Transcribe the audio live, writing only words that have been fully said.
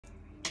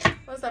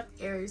What's up,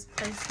 Aries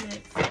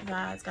placements,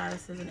 gods,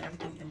 goddesses, and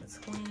everything in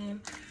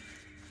between?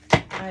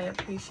 I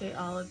appreciate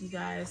all of you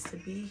guys to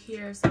be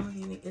here. Some of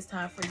you, it's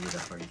time for you to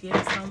forgive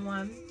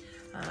someone.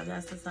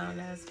 That's the sound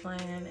that's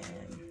playing,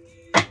 and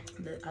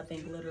I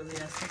think literally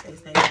that's what they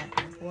say back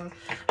and forth.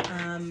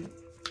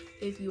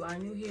 If you are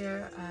new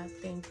here,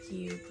 thank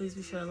you. Please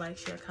be sure to like,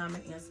 share,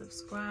 comment, and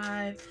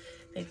subscribe.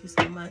 Thank you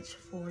so much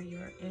for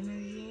your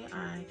energy.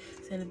 I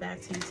send it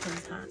back to you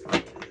 10 times.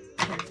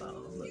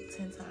 Tenfold. Look,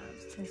 10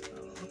 times.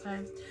 Tenfold. Okay?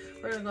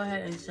 We're going to go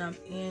ahead and jump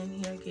in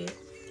here, get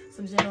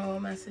some general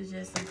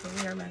messages, some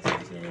career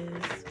messages,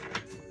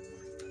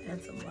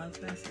 and some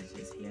love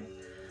messages here.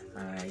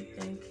 All right.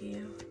 Thank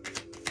you.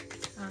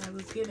 I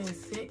was getting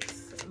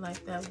 6,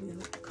 like that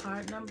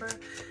card number.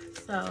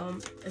 So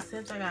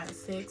since I got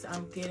 6,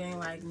 I'm getting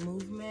like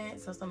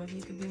movement. So some of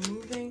you could be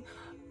moving.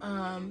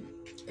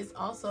 It's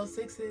also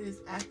 6 is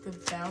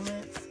active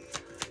balance,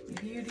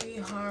 beauty,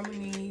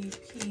 harmony,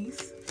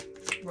 peace,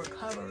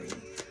 recovery.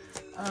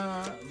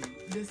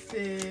 This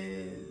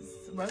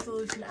is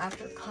resolution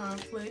after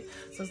conflict.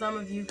 So some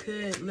of you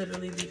could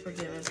literally be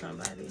forgiving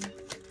somebody.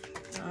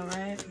 All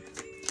right.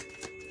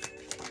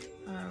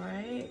 All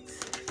right.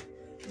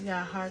 We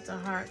got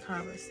heart-to-heart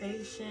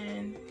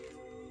conversation.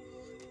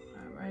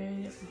 All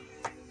right.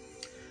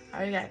 I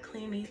already got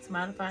clean eats,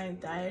 modifying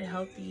diet,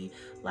 healthy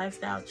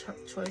lifestyle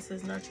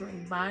choices,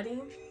 nurturing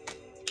body.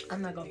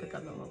 I'm not going to pick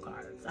up no more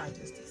cards. I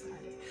just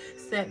decided.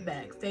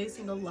 Setback,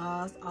 facing a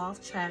loss,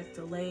 off track,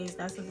 delays.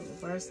 That's in the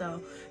reverse. So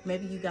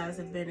maybe you guys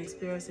have been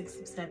experiencing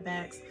some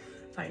setbacks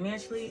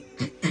financially.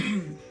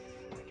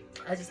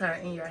 I just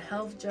heard in your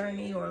health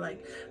journey, or like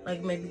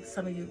maybe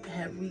some of you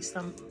have reached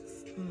some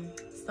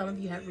of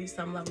you have reached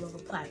some level of a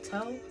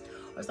plateau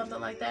or something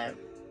like that.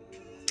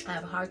 I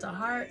have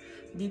heart-to-heart,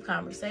 deep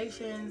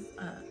conversations,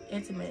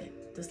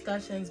 intimate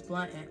discussions,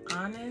 blunt and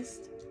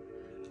honest.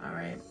 All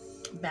right.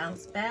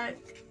 Bounce back,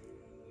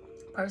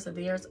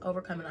 perseverance,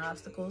 overcoming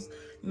obstacles,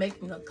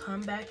 making a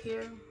comeback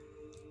here.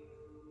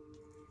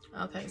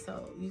 Okay,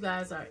 so you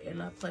guys are in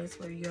a place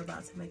where you're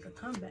about to make a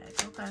comeback.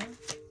 Okay.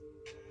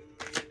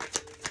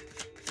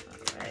 All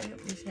right.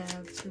 We should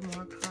have 2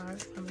 more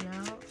cards coming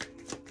out.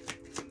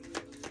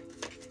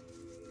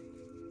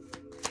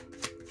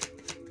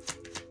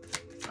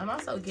 I'm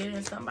also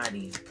getting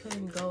somebody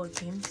couldn't go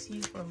against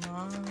you for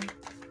long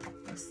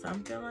or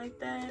something like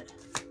that.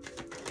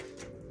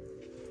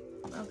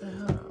 Okay,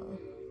 hold on.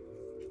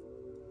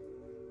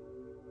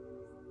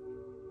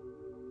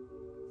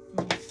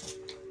 Okay.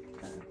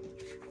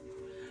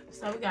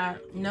 So we got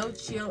no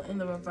chill in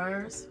the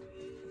reverse.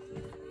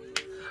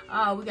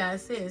 Oh, we got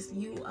sis,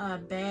 you are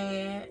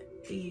bad.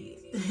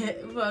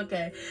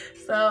 Okay,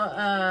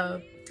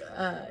 so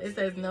it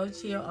says no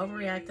chill,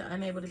 overreacted,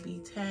 unable to be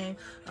tamed,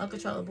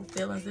 uncontrollable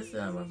feelings. This is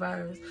in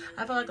reverse.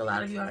 I feel like a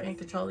lot of you are in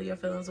control of your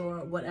feelings or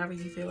whatever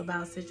you feel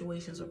about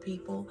situations or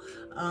people.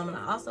 And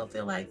I also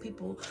feel like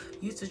people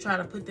used to try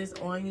to put this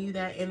on you,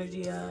 that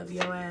energy of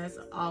your ass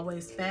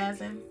always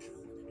spazzing.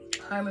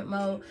 Hermit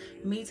mode,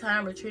 me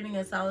time, retreating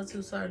in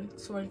solitude, certain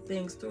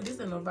things through. This is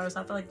in reverse.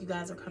 I feel like you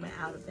guys are coming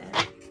out of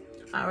that.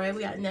 All right,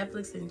 we got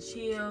Netflix and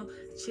chill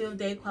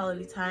day,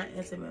 quality time,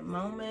 intimate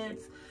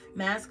moments,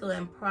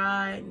 masculine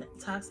pride,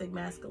 toxic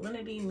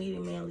masculinity,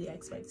 meeting manly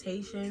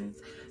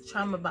expectations,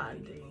 trauma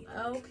bonding.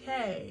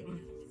 Okay,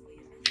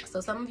 so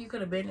some of you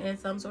could have been in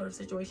some sort of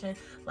situation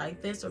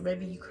like this, or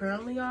maybe you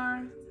currently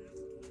are.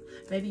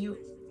 Maybe you,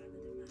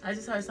 I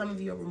just heard some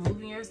of you are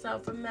removing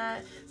yourself from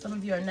that. Some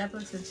of you are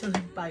Netflix and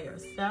chilling by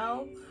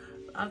yourself.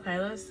 Okay,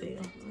 let's see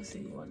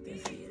what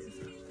this is.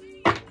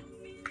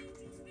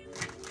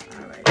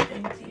 All right,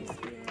 thank you.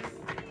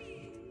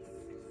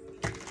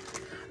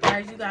 All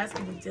right, you guys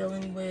can be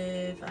dealing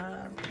with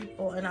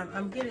people, and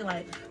I'm getting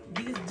like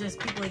these just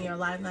people in your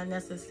life, not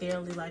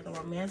necessarily like a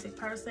romantic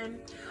person,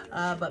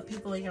 but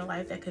people in your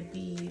life that could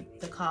be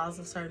the cause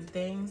of certain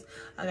things.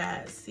 I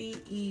got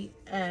CESHT,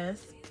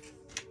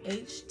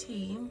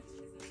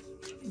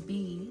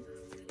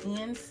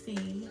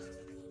 BNC,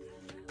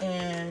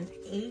 and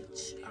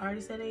H. I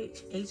already said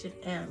H. H and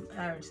M.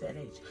 I already said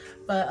H.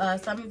 But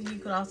some of you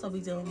could also be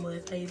dealing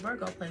with a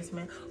Virgo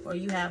placement, or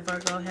you have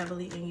Virgo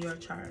heavily in your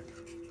chart.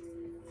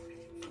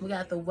 We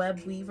got the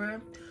web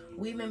weaver.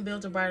 Weave and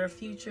build a brighter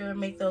future.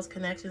 Make those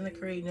connections and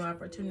create new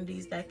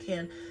opportunities that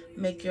can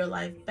make your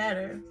life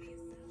better.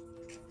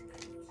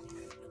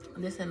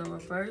 This in a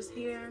reverse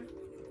here.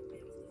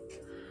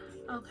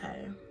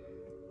 Okay.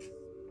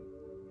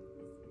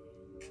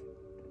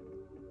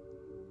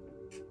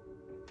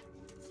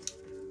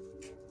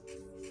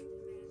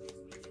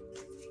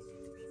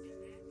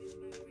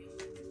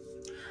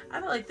 I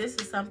feel like this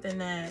is something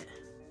that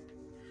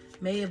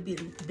may have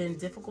been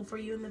difficult for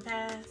you in the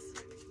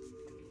past.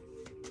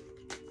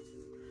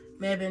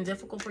 May have been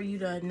difficult for you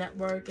to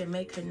network and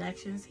make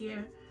connections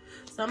here.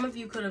 Some of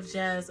you could have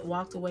just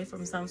walked away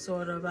from some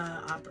sort of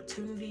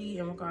opportunity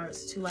in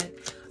regards to like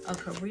a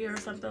career or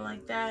something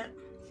like that.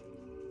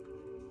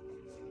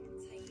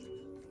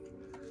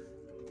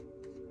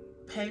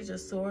 Page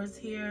of Swords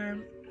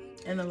here.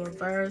 in the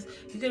reverse.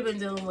 You could have been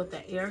dealing with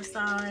the air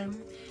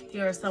sign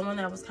here, or someone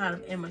that was kind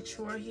of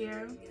immature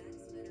here.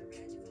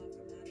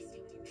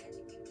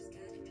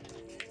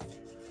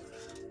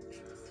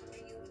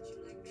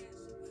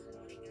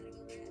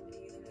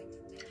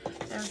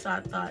 And so I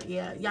thought,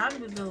 yeah, y'all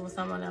could be dealing with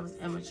someone that was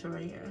immature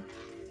here.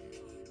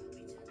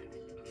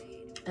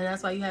 And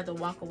that's why you had to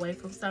walk away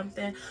from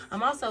something.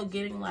 I'm also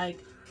getting like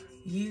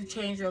you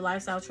changed your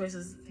lifestyle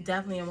choices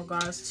definitely in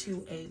regards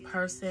to a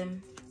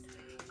person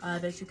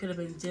that you could have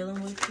been dealing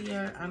with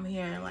here. I'm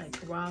hearing like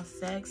raw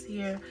sex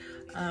here.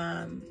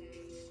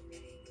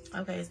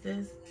 Okay, is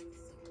this?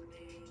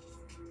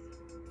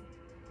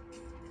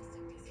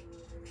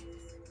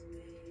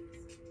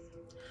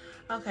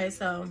 Okay,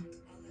 so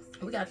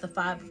we got the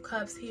 5 of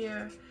Cups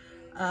here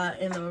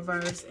in the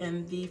reverse,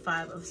 and the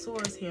 5 of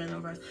Swords here in the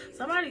reverse.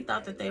 Somebody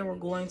thought that they were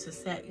going to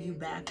set you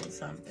back with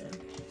something.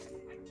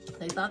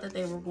 They thought that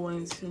they were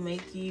going to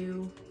make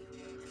you...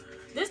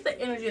 This is the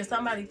energy of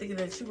somebody thinking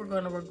that you were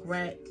going to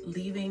regret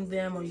leaving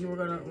them, or you were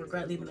going to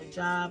regret leaving a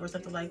job or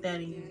something like that,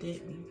 and you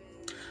didn't.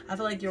 I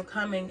feel like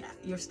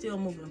you're still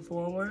moving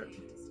forward.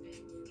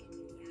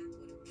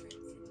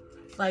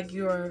 Like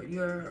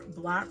you're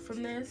blocked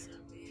from this.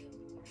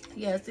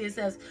 Yeah, see, it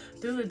says,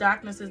 through the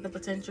darkness is the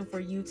potential for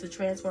you to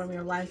transform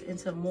your life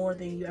into more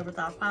than you ever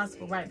thought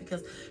possible, right?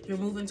 Because you're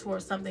moving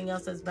towards something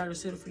else that's better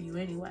suited for you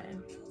anyway.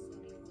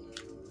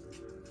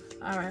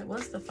 All right,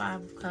 what's the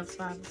 5 of Cups,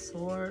 5 of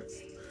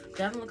Swords?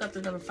 Definitely look up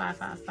the number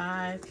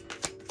 555.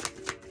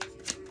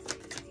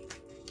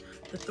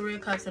 The 3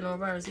 of Cups in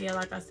reverse. Yeah,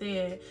 like I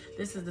said,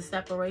 this is the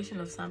separation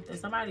of something.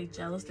 Somebody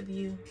jealous of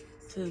you,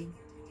 too.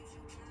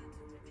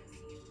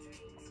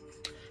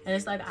 And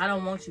it's like, I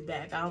don't want you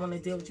back. I don't want to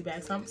deal with you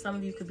back. Some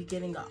of you could be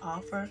getting an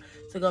offer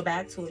to go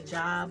back to a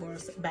job or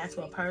back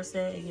to a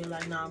person, and you're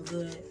like, no, I'm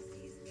good.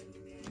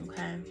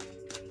 Okay.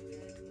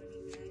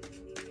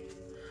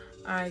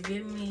 All right,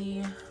 give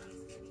me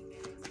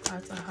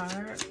heart to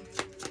heart.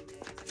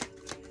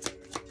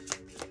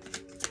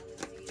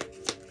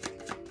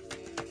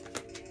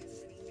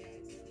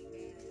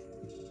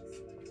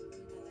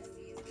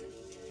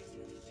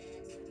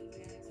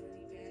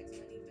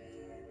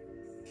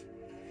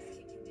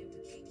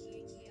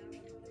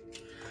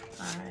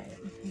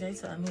 They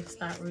told me to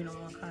stop reading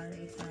one card at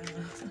a time.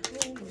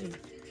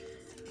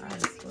 I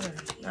swear.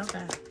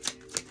 Okay.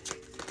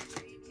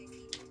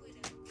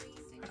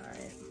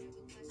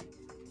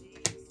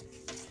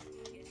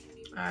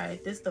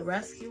 Alright, this is the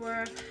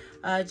Rescuer.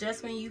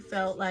 Just when you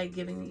felt like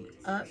giving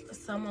up,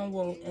 someone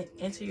will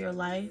enter your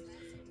life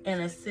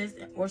and assist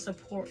or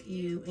support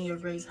you in your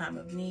great time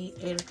of need.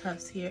 8 of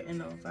Cups here in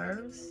the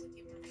reverse.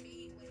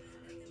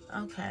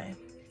 Okay.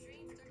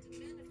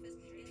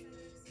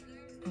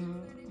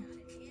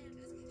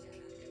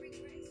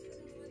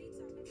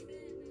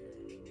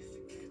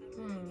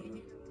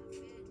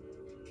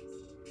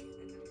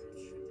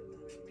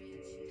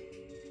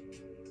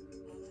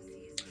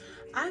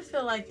 I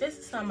feel like this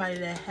is somebody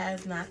that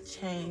has not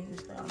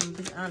changed. I'm going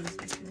to be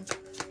honest with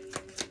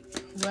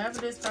you. Whoever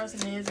this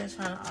person is that's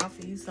trying to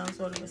offer you some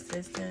sort of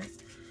assistance,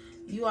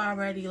 you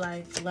already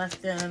like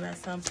left them at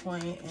some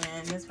point,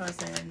 and this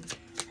person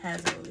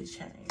hasn't really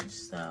changed.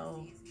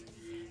 So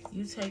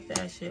you take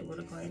that shit with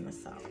a grain of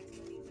salt.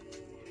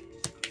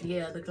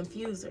 Yeah, the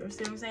Confuser.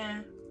 See what I'm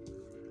saying?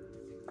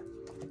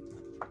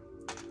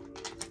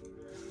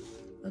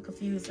 The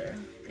Confuser.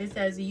 It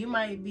says you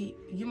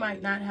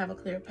might not have a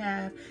clear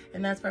path,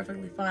 and that's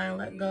perfectly fine.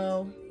 Let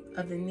go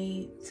of the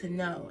need to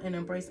know and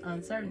embrace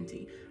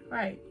uncertainty.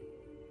 Right.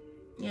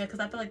 Yeah, because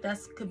I feel like that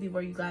could be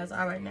where you guys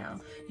are right now.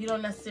 You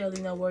don't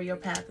necessarily know where your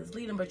path is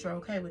leading, but you're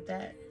okay with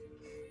that.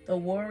 The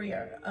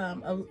Warrior.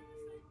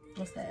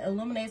 What's that?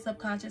 Illuminate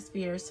subconscious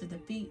fears to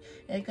defeat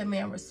and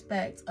command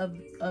respect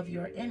of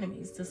your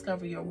enemies.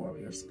 Discover your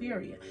warrior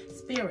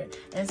spirit,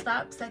 and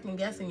stop second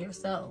guessing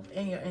yourself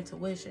and your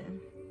intuition.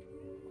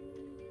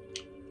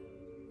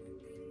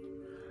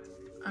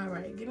 All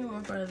right, give me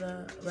one for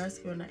the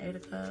Rescue and the 8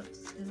 of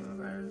Cups in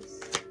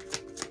reverse.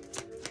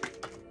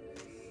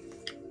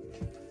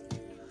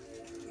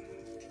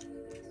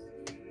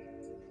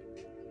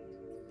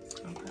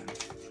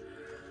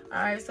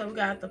 All right, so we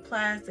got the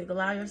Plastic.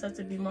 Allow yourself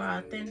to be more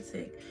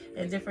authentic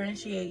and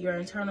differentiate your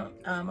internal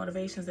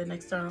motivations and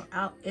external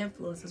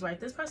influences, right?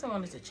 This person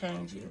wanted to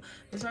change you.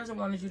 This person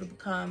wanted you to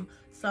become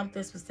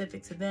something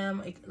specific to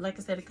them. Like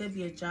I said, it could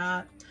be a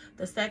job.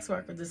 The Sex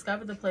Worker.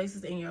 Discover the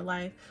places in your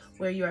life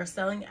where you are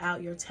selling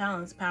out your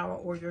talents, power,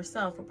 or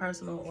yourself for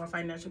personal or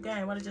financial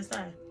gain. What did you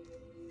say?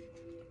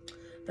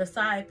 The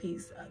Side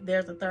Piece.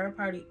 There's a third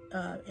party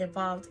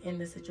involved in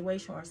this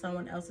situation, or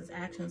someone else's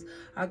actions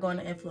are going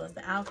to influence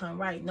the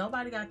outcome, right?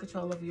 Nobody got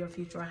control over your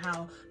future or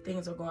how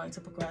things are going to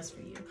progress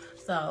for you.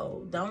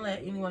 So don't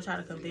let anyone try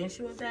to convince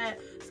you of that.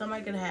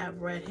 Somebody could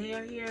have red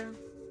hair here.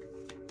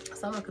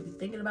 Someone could be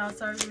thinking about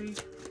surgery.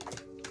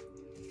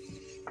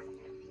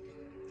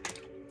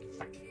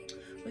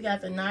 We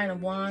got the 9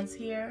 of Wands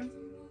here.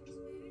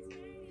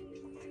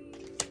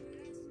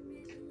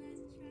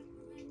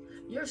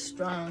 You're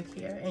strong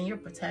here and you're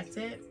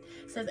protected.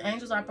 It says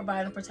angels are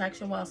providing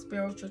protection while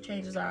spiritual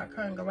changes are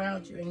occurring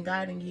around you and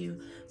guiding you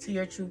to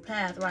your true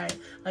path, right?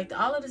 Like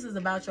all of this is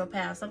about your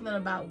path, something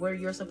about where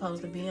you're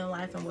supposed to be in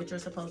life and what you're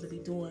supposed to be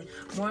doing.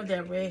 More of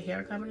that red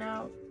hair coming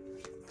out.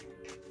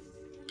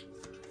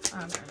 All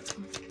right.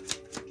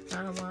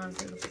 Nine of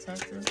Wands is the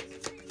protector.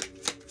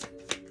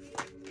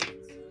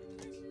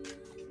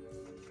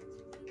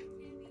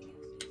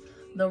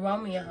 The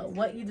Romeo,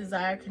 what you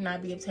desire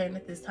cannot be obtained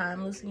at this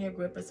time. Loosen your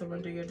grip and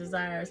surrender your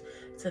desires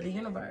to the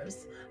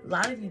universe. A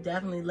lot of you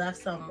definitely left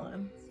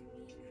someone.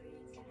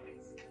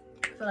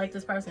 I feel like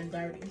this person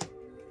dirty.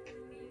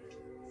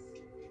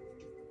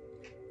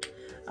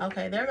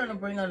 Okay, they're going to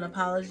bring an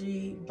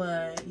apology,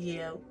 but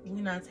yeah,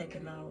 we're not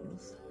taking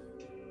those.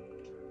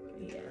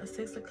 Yeah,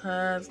 Six of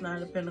Cups,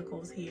 Nine of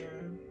Pentacles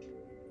here.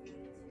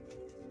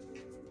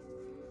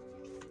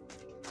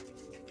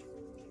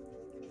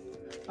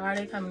 Why are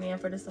they coming in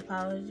for this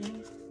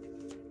apology?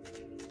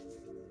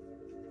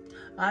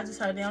 I just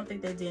heard they don't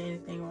think they did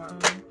anything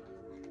wrong.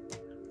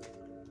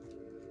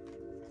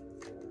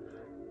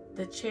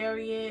 The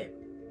Chariot,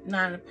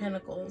 Nine of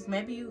Pentacles.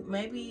 Maybe you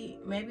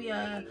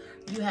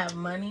have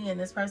money and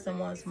this person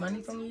wants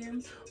money from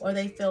you, or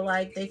they feel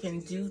like they can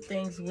do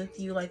things with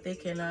you, like they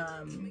can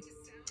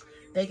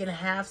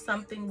have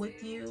something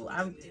with you.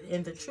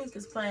 And the Truth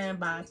is playing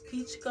by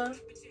Peachka.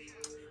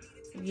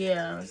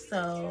 Yeah,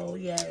 so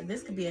yeah,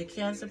 this could be a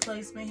Cancer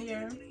placement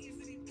here.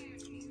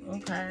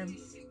 Okay.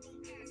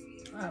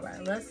 All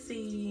right, let's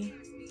see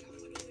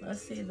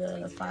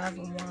the Five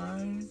of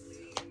Wands.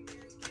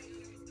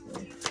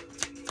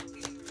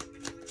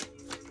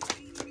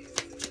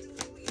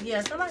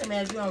 Yeah, somebody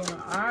mad you don't want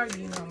to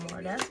argue no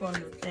more. That's one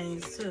of the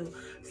things too.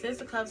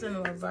 Six of Cups in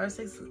the reverse.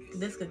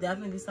 This could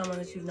definitely be someone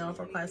that you've known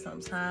for quite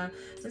some time.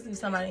 This could be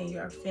somebody in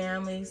your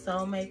family,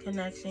 soulmate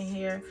connection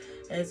here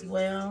as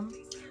well.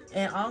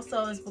 And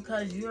also, it's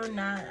because you're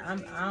not, I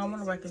don't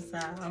want to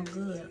reconcile. I'm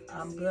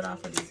good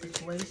off of this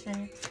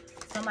situation.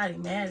 Somebody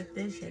mad at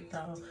this shit,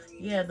 though.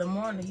 Yeah, the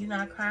Mourner, you're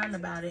not crying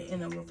about it. In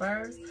the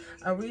reverse,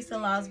 a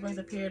recent loss brings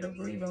a period of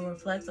grief and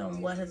reflects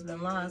on what has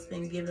been lost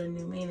and give it a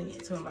new meaning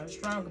to emerge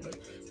stronger. But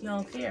you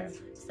don't care.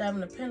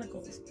 Seven of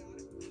Pentacles.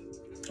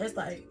 It's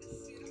like,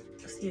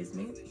 excuse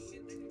me,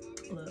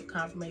 a little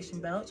confirmation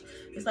belch.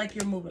 It's like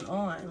you're moving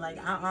on. Like,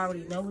 I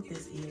already know what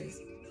this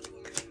is.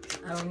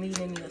 I don't need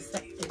any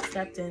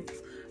acceptance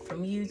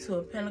from you. Two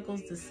of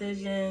Pentacles,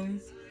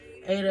 decisions.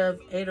 Eight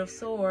of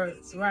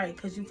Swords, right?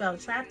 Because you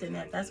felt trapped in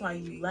that. That's why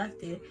you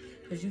left it.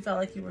 Because you felt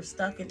like you were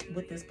stuck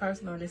with this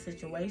person or this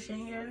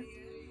situation here.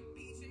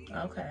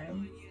 Okay.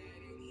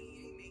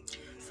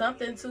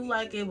 Something too,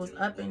 like it was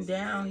up and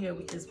down here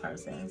with this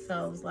person.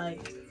 So it's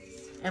like,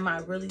 am I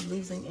really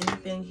losing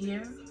anything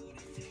here?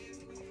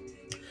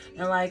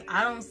 And like,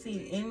 I don't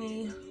see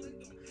any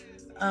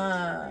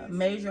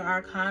major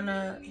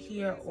arcana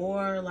here,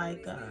 or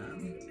like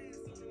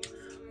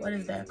what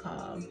is that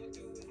called,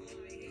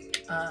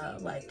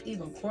 like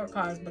even court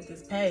cards, but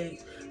this page.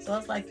 So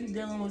it's like you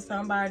dealing with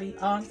somebody.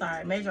 Oh, I'm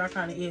sorry, major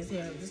arcana is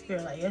here. The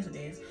Spirit, like, yes it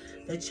is,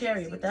 the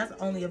Chariot, but that's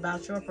only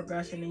about your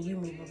progression and you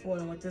moving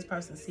forward and what this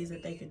person sees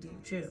that they could do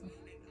with you.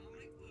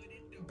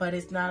 But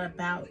it's not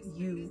about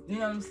you. You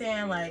know what I'm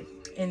saying? Like,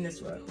 in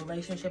this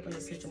relationship or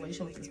this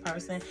situation with this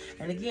person.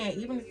 And again,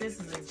 even if this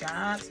is a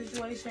job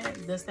situation,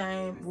 the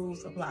same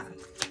rules apply.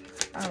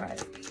 All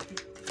right.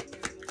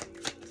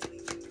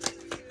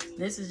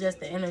 This is just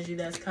the energy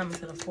that's coming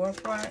to the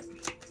forefront.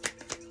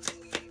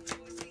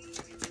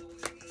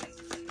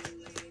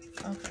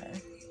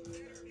 Okay.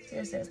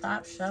 Here it says,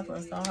 stop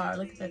shuffling so hard.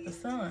 Look at the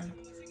sun.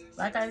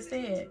 Like I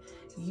said,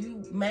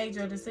 you made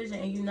your decision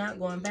and you're not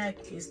going back.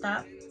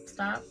 Stop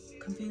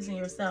confusing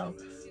yourself,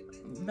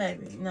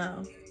 baby.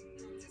 No.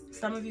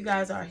 Some of you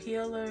guys are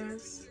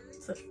healers.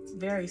 It's a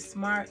very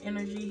smart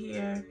energy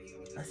here.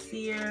 A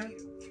seer.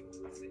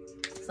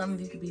 Some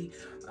of you could be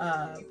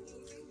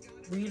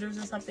readers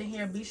or something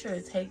here. Be sure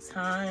to take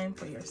time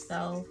for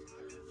yourself.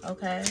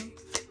 Okay.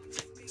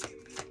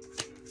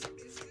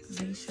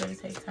 Be sure to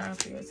take time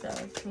for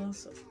yourself too.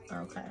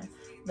 Okay.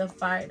 The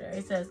Fighter.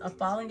 It says, a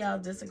falling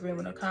out,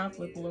 disagreement, or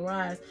conflict will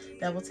arise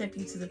that will tempt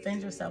you to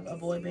defend yourself.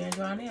 Avoid being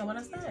drawn in. What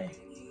I say?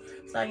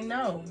 It's like,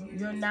 no,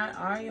 you're not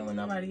arguing with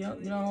nobody. You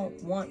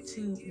don't want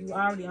to. You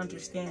already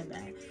understand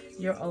that.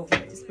 You're over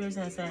it. Spirit's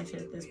not saying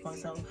shit at this point.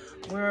 So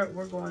we're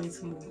going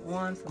to move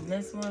on from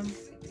this one.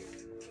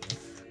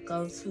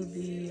 Go to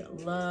the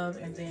love,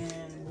 and then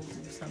we'll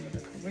do some of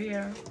the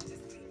career.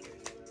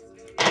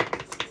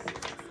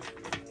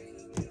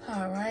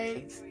 All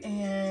right,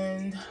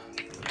 and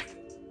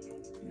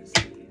use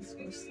these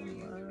for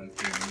some love.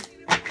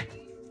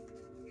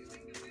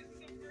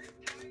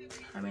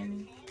 How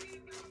many?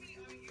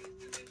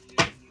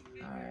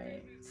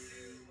 Alright.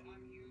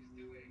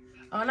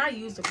 Oh, and I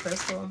used a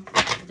crystal,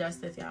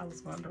 just if y'all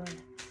was wondering,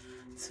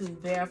 to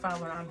verify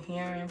what I'm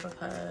hearing,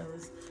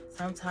 because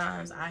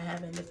sometimes I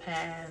have in the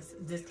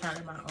past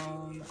discounted my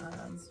own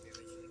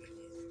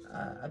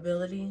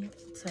ability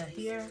to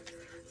hear.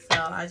 So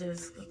I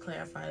just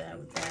clarify that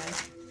with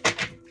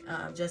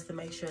that, just to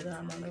make sure that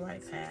I'm on the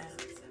right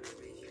path.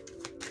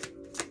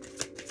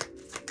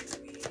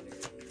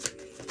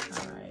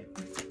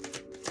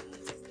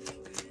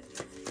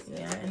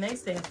 And they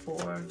said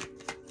 4.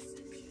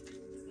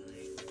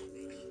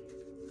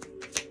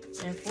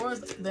 And 4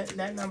 is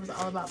that number is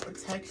all about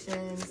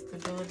protection,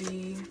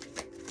 stability.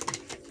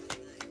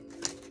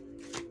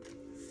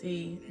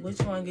 See which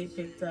one get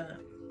picked up.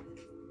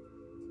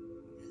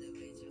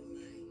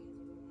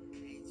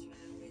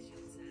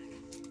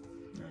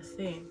 Let's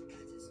see.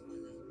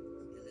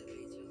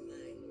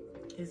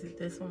 Is it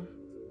this one?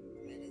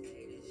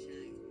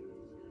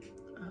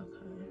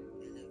 Okay.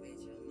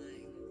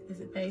 Is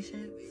it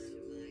patience?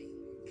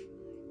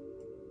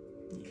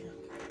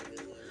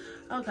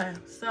 Yeah. Okay,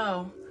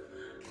 so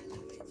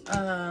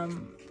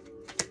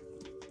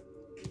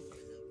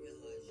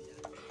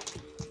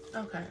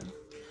okay.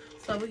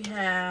 So we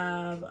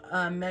have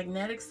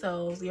magnetic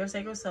souls. Your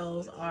sacred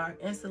souls are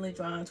instantly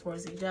drawn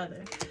towards each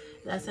other.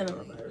 That's in the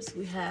reverse.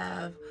 We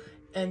have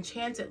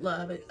enchanted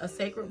love, a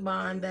sacred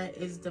bond that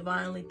is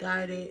divinely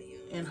guided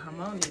and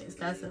harmonious.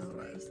 That's in the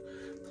reverse.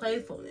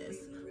 Playfulness.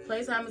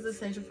 Playtime is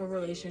essential for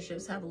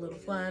relationships. Have a little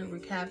fun.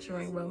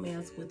 Recapturing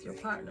romance with your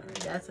partner.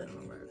 That's in the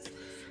reverse.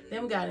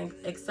 Then we got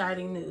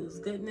exciting news.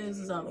 Good news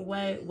is on the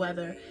way,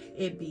 whether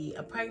it be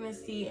a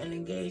pregnancy, an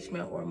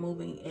engagement, or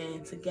moving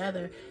in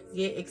together.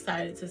 Get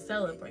excited to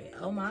celebrate.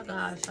 Oh my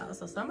gosh, y'all.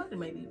 So somebody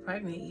may be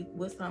pregnant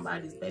with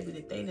somebody's baby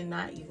that they did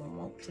not even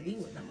want to be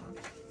with no more.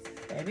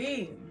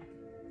 Baby.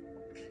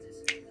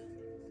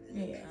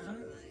 Yeah.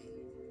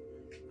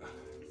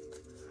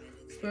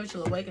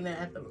 Spiritual awakening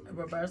at the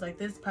reverse. Like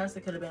this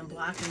person could have been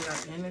blocking your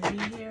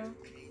energy here.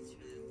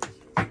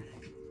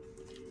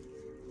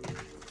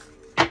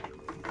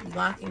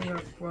 Blocking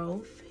your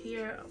growth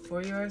here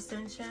for your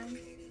ascension.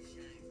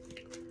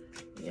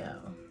 Yeah.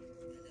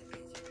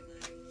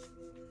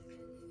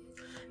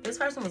 This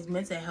person was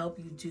meant to help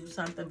you do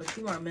something, but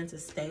you weren't meant to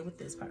stay with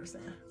this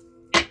person.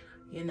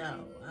 You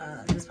know,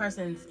 this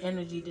person's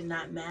energy did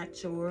not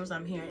match yours.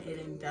 I'm hearing it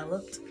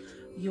enveloped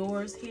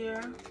yours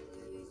here.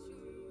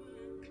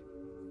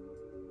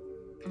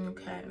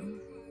 Okay.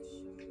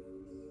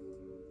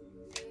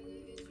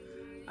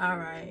 All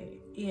right.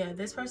 Yeah,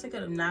 this person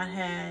could have not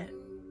had...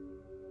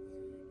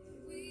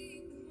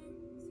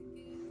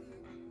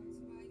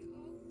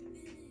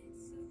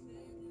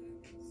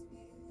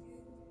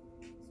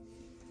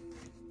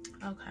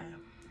 Okay.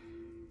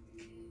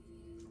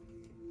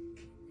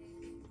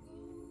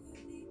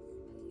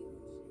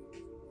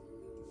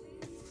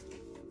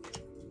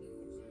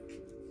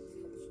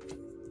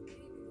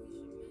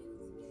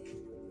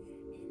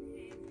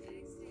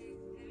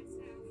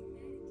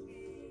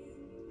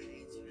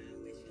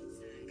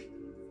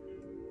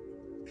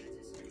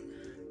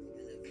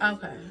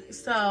 Okay,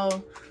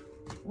 so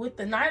with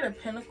the Knight of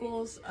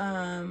Pentacles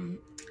and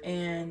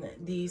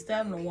the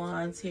Seven of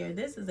Wands here,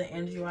 this is an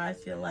energy where I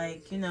feel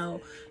like, you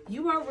know,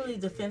 you weren't really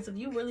defensive.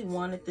 You really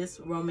wanted this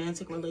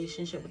romantic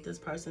relationship with this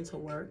person to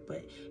work,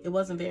 but it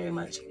wasn't very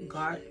much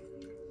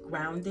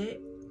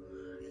grounded,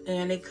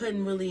 and it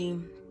couldn't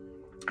really...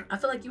 I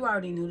feel like you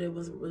already knew that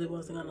it really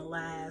wasn't going to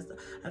last.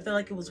 I feel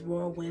like it was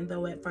whirlwind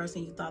though at first,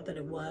 and you thought that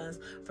it was.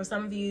 For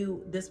some of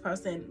you, this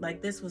person,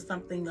 like this was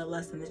something, a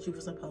lesson that you were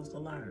supposed to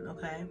learn,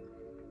 okay?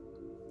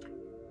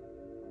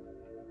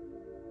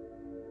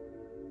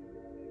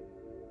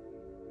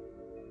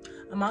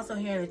 I'm also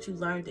hearing that you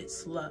learned it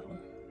slow.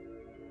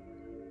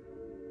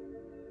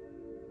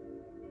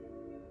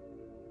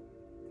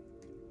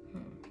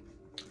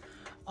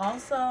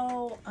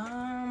 Also,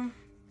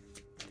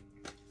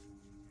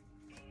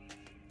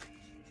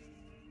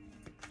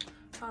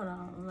 hold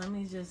on, let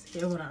me just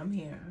hear what I'm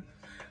hearing.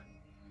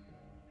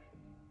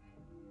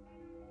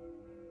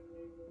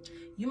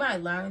 You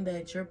might learn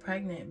that you're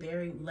pregnant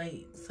very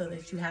late, so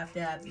that you have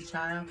to have the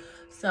child.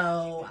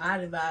 So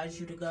I'd advise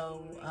you to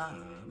go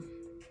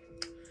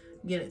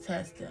get a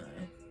test done.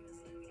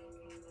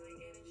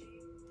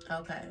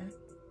 Okay.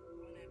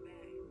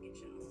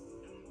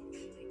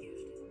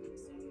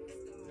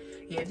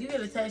 Yeah, if you get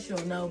a test,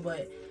 you'll know,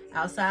 but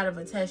outside of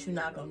a test, you're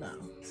not gonna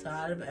know. So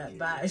I'd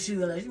advise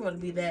you, unless you want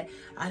to be that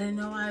I didn't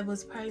know I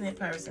was pregnant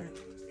person.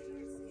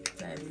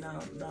 That, no,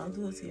 don't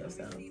do it to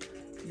yourself.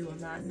 You will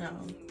not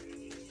know.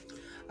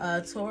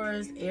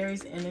 Taurus,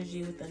 Aries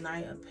energy with the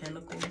Knight of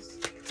Pentacles.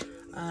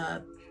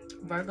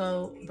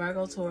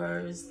 Virgo,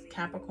 Taurus,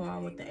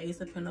 Capricorn with the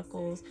Ace of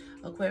Pentacles.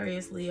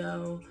 Aquarius,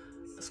 Leo,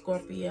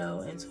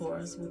 Scorpio, and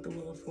Taurus with the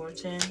Wheel of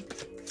Fortune.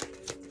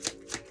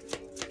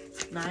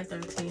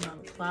 9:13 on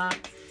the clock,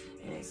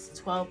 and it's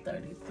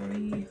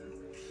 12:33.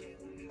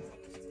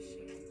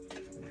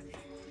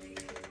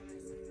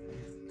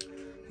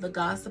 The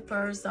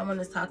gossiper, someone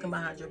is talking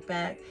behind your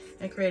back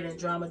and creating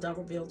drama. Don't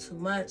reveal too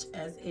much,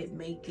 as it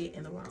may get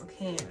in the wrong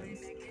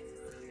hands.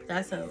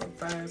 That's in the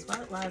reverse.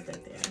 Why is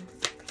that there?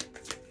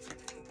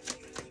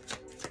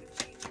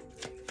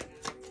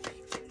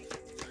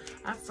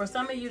 For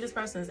some of you, this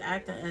person is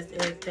acting as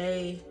if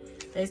they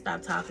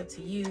stopped talking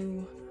to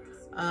you.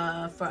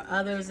 For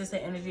others, it's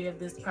the energy of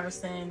this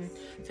person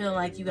feeling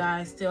like you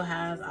guys still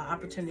have an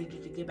opportunity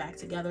to get back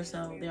together,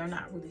 so they're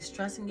not really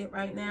stressing it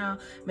right now.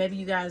 Maybe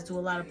you guys do a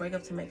lot of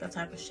breakup to make up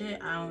type of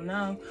shit. I don't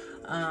know.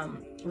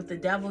 With the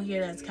devil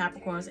here, that's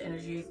Capricorn's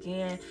energy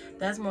again.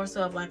 That's more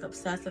so of like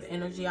obsessive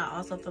energy. I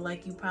also feel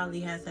like you probably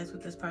had sex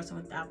with this person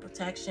without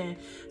protection.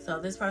 So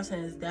this person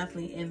is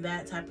definitely in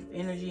that type of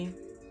energy.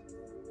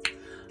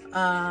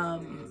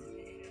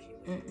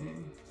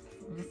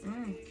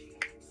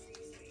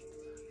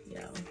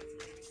 Yo.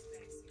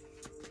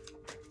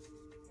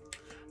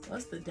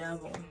 What's the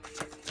devil?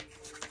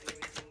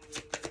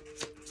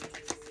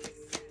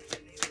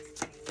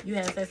 You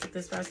had sex with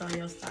this person on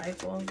your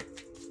cycle.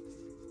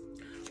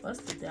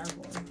 What's the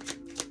devil?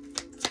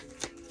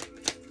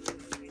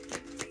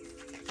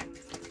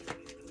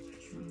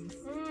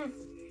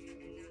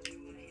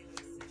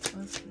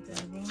 What's the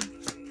devil?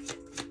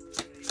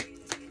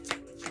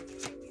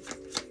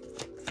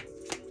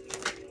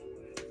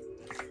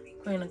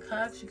 Queen of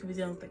Cups. You could be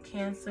dealing with a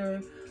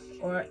Cancer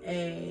or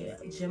a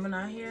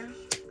Gemini here.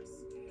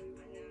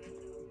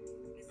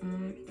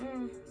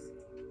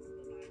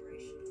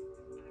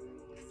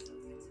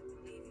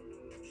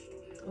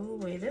 Oh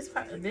wait,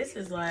 this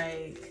is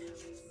like,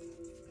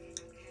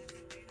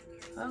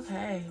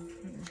 okay,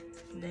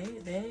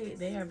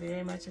 they are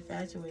very much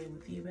infatuated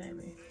with you,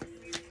 baby.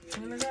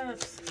 Queen of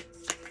Cups.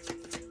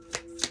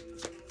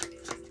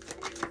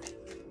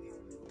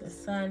 The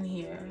Sun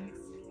here,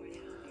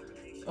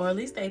 or at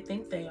least they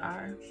think they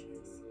are.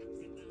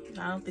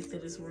 I don't think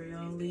that it's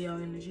real. Leo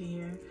energy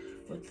here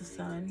with the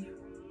Sun.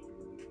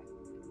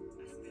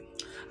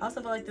 I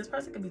also feel like this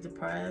person could be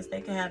depressed.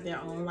 They could have their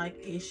own like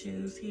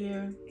issues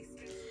here.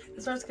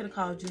 This person could have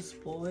called you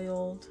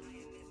spoiled,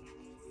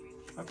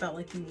 or felt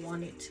like you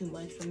wanted too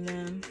much from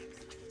them.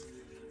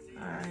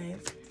 All right.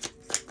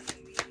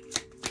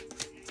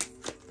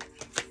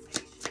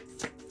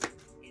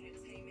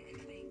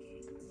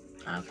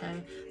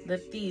 Okay. The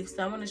Thief.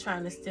 Someone is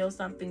trying to steal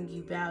something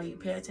you value.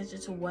 Pay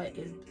attention to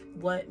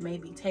what may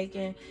be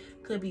taken.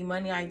 Could be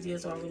money,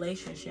 ideas, or a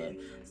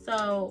relationship.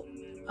 So,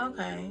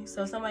 okay.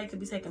 So somebody could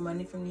be taking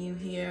money from you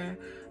here.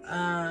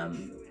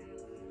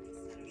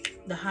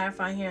 The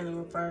Hierophant here in the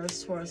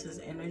reverse, Taurus's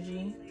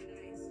energy.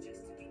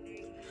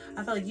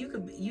 I feel like you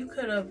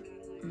could have.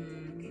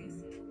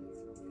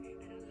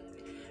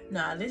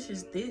 Nah, these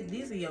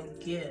are your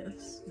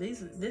gifts.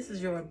 This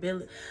is your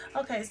ability.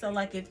 Okay, so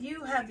like if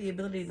you have the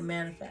ability to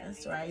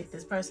manifest, right?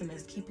 This person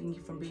is keeping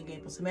you from being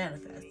able to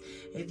manifest.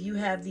 If you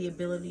have the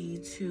ability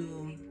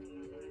to,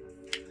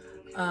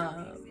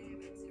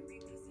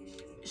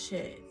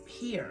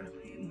 hear.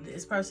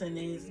 This person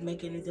is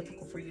making it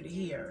difficult for you to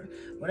hear.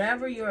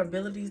 Whatever your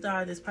abilities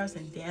are, this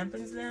person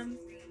dampens them.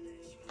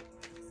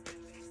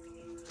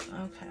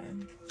 Okay.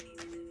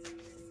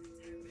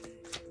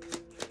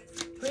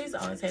 Please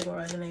only take what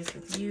resonates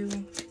with you.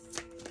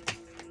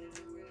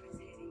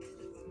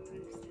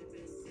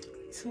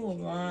 Two of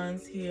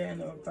Wands here in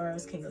the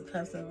reverse. King of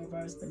Cups in the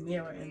reverse. The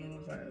Mirror in the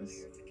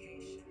reverse.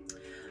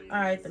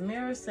 All right. The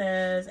Mirror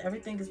says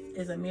everything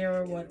is a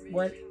mirror.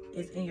 What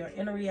is in your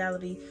inner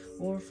reality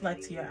will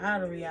reflect to your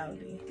outer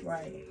reality,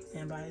 right?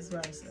 And vice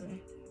versa.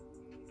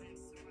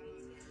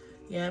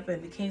 Yep,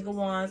 and the King of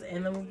Wands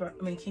in the reverse,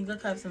 King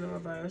of Cups in the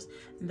reverse,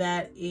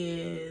 that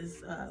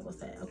is, what's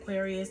that?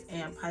 Aquarius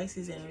and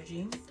Pisces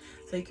energy.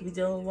 So you could be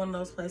dealing with one of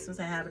those placements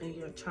that have it in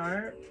your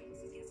chart.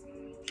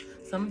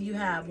 Some of you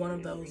have one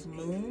of those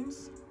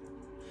moons,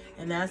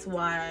 and that's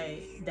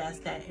why that's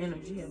that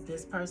energy of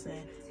this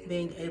person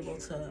being able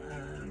to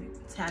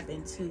tap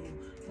into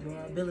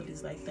your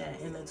abilities like that.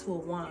 And the Two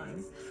of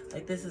Wands,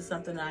 like this is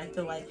something that I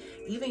feel like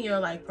even your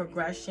like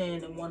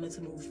progression and wanting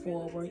to move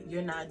forward,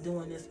 you're not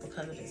doing this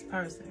because of this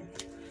person.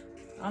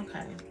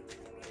 Okay.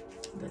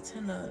 The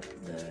Ten of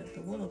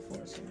the Wheel of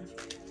Fortune.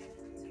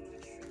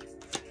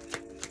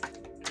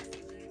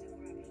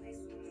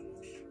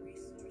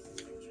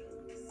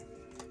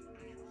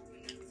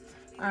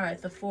 All right,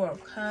 the Four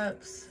of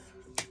Cups.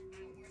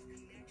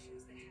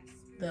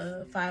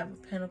 The Five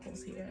of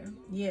Pentacles here.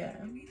 Yeah.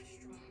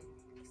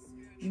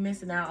 You're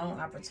missing out on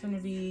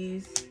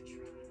opportunities.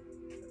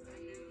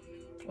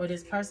 Or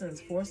this person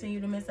is forcing you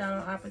to miss out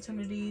on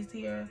opportunities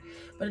here.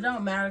 But it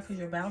don't matter because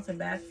you're bouncing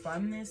back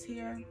from this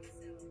here.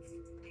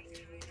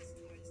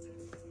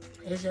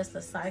 It's just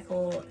a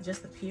cycle,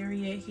 just a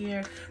period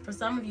here. For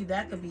some of you,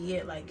 that could be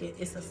it. Like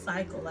it's a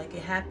cycle. Like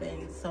it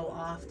happens so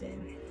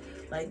often.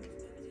 Like,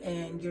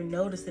 and you're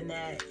noticing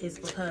that it's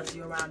because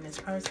you're around this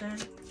person.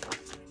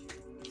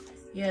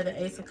 Yeah,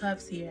 the Ace of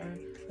Cups here.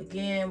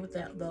 Again, with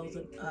those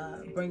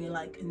bringing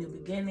like new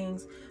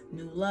beginnings,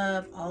 new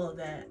love, all of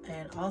that.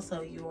 And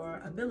also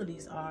your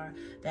abilities are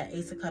that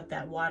Ace of Cups,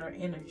 that water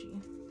energy.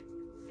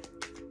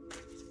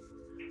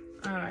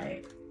 All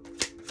right.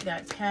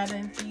 Got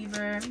Cabin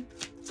Fever.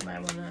 You might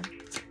want to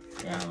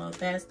download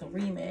that's the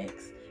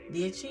remix.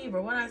 The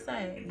Achiever, what I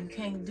say? You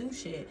can't do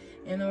shit.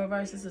 In the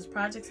reverse, this is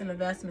projects and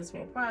investments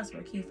will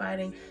prosper. Keep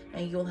fighting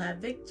and you'll have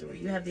victory.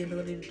 You have the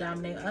ability to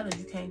dominate others.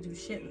 You can't do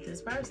shit with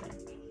this person.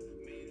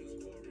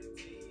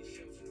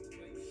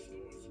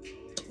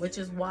 which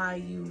is why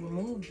you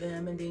removed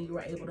them and then you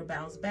were able to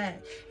bounce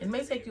back. It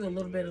may take you a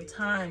little bit of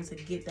time to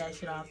get that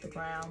shit off the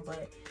ground,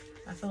 but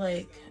I feel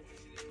like,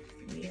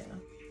 yeah,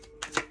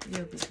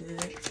 you'll be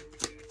good.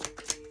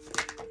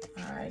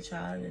 All right,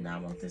 y'all, I did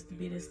not want this to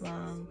be this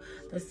long.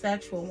 The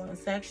sexual one.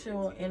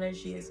 Sexual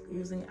energy is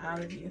oozing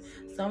out of you.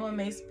 Someone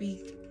may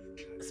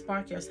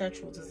spark your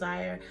sexual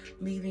desire,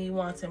 leaving you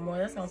wanting more.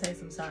 That's going to take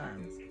some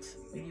time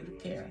for you to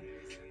care.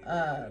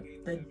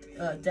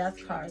 The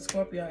death card,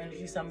 Scorpio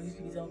energy. Some of you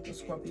can be dealing with the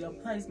Scorpio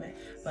placement,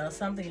 but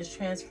something is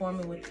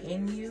transforming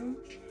within you.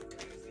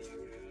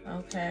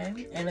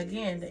 Okay, and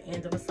again, the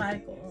end of a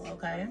cycle.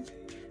 Okay,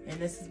 and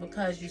this is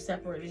because you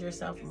separated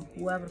yourself from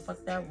whoever the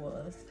fuck that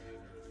was.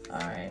 All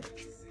right.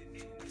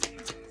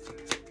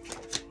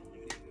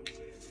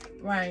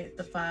 Right,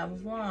 the Five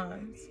of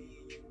Wands.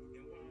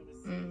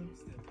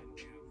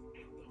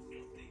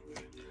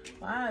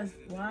 Why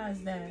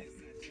is that?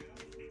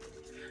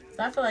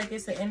 So I feel like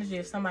it's the energy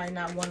of somebody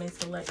not wanting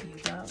to let you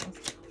go.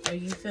 Or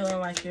you feeling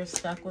like you're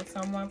stuck with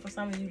someone. For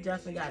some of you,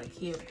 definitely got a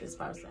kid with this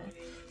person.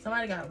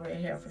 Somebody got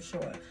red hair for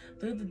sure.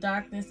 Through the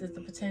darkness is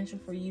the potential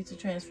for you to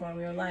transform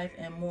your life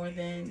and more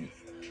than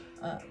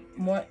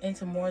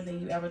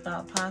you ever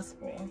thought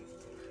possible.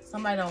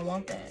 Somebody don't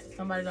want that.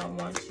 Somebody don't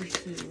want you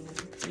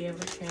to be able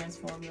to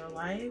transform your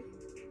life.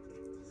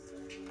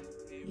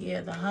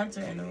 Yeah, the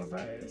Hunter in the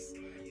reverse.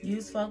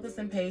 Use focus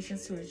and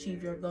patience to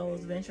achieve your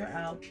goals. Venture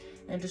out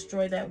and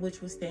destroy that which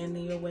was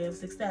standing in your way of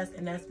success.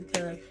 And that's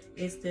because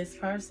it's this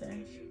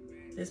person.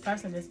 This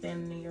person is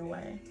standing in your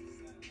way.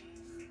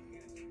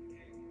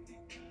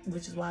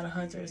 Which is why the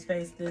Hunter is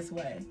faced this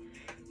way.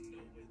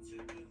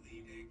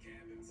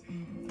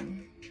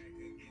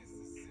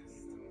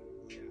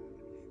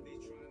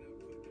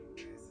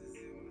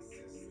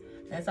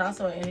 That's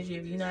also an energy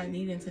of you not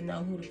needing to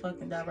know who to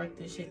fucking direct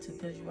this shit to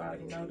because you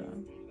already know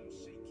them.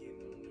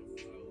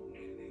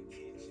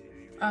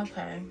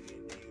 Okay.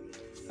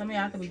 Some of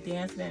y'all could be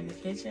dancing in the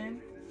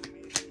kitchen.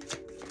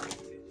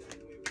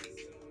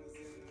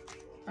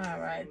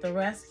 Alright, the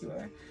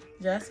Rescuer.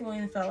 Just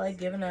when you felt like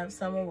giving up,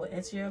 someone will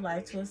enter your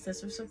life to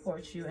assist or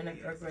support you in a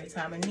great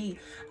time of need.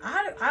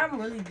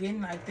 I'm really getting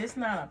like this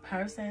not a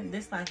person,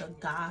 this like a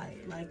guide,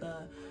 like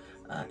a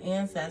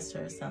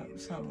ancestor or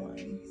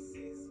someone.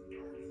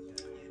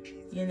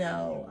 You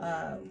know,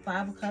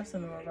 Five of Cups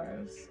in the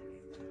reverse.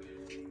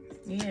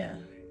 Yeah.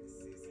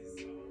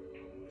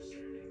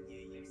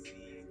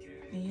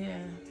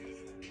 Yeah.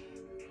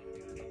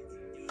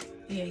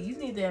 Yeah, you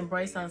need to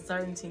embrace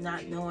uncertainty,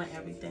 not knowing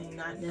everything,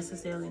 not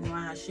necessarily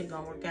knowing how shit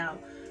gonna work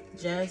out.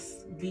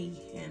 Just be,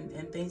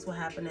 and things will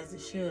happen as it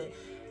should.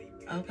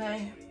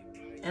 Okay?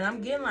 And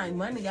I'm getting like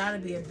money gotta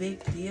be a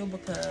big deal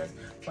because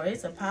for it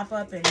to pop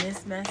up in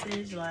this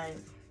message, like,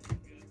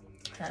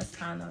 that's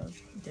kind of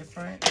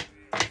different.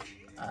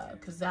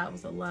 Because that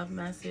was a love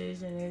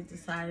message and it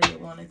decided it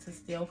wanted to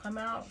still come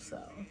out.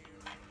 So,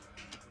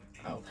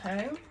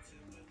 okay.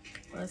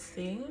 Let's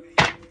see.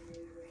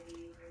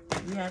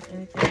 Do you have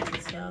anything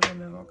to tell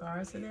them in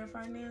regards to their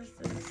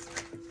finances?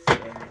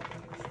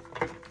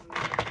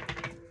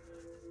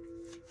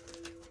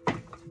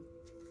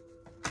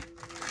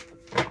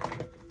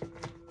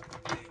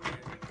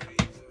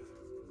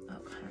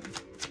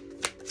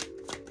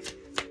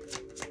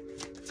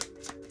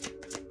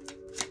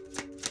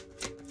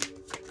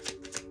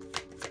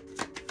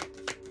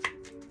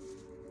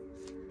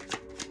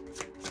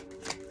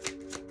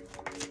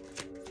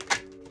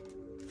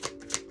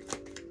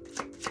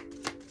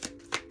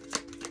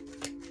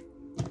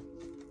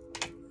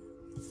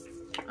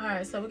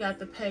 Alright, so we got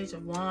the Page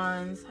of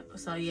Wands.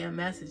 So yeah,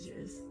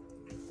 messages.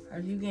 Are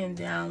you getting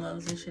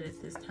downloads and shit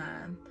at this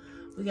time?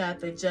 We got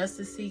the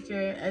Justice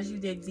Seeker. As you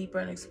dig deeper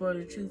and explore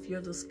the truth,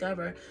 you'll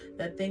discover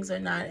that things are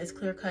not as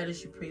clear-cut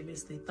as you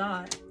previously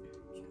thought.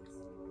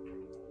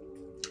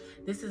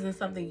 This isn't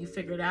something you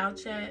figured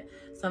out yet.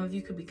 Some of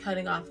you could be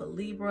cutting off a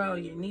Libra, or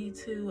you need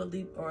to, a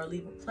Libra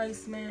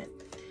placement.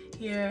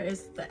 Here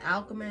is the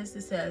Alchemist.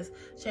 It says,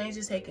 change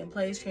is taking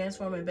place,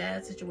 transforming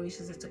bad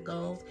situations into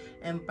goals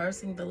and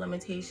bursting the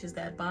limitations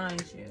that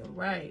bind you.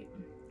 Right.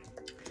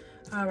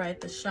 All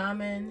right, the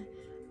Shaman.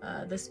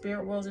 The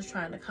spirit world is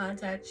trying to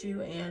contact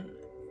you and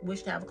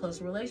wish to have a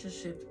closer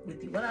relationship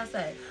with you. What I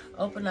say?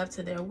 Open up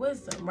to their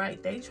wisdom,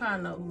 right? They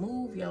trying to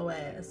move your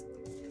ass.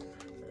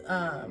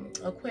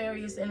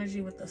 Aquarius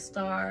energy with the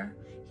Star.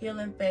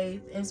 Healing,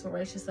 faith,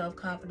 inspiration,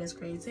 self-confidence,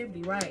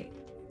 creativity, right?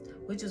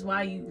 Which is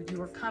why you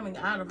were coming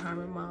out of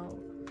hermit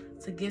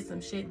mode to get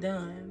some shit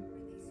done.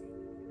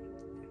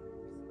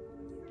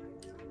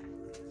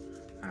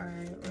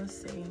 Alright, let's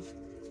see.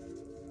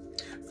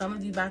 Some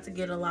of you about to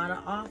get a lot of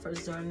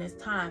offers during this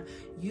time.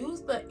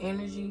 Use the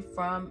energy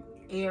from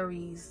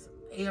Aries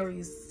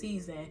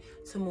season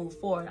to move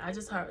forward. I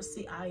just heard,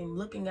 see, I am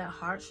looking at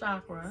heart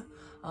chakra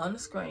on the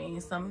screen.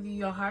 Some of you,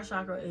 your heart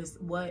chakra is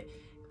what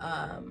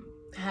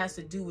has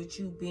to do with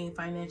you being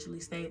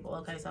financially stable.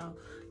 Okay, so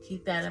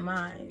keep that in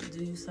mind.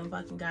 Do some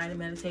fucking guided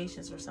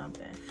meditations or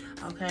something.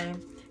 Okay,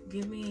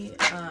 give me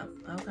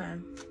okay,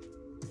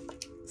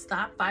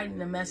 Stop fighting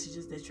the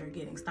messages that you're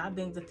getting. Stop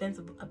being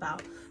defensive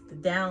about the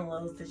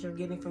downloads that you're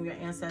getting from your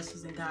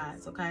ancestors and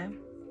guides, okay?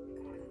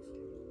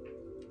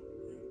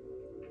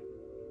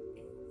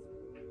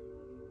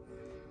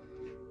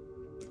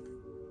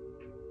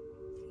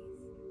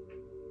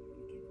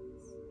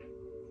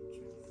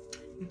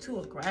 You're too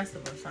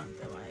aggressive or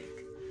something,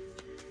 like,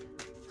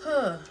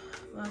 huh.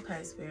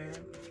 Okay, Spirit.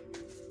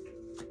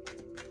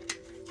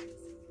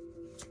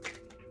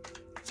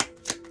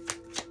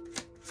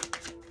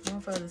 One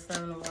for the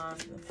 7 of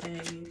Wands and the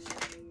Page.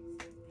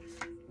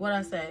 What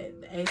I said,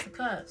 the Ace of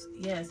Cups.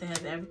 Yes, it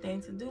has everything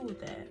to do with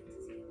that.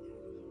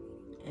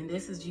 And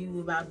this is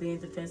you about being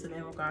defensive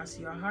in regards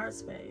to your heart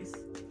space.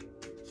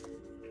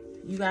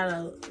 You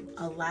gotta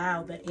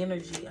allow the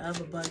energy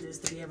of abundance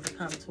to be able to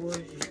come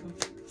towards you.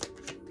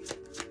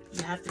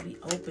 You have to be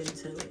open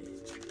to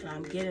it. And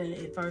I'm getting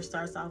it first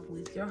starts off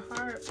with your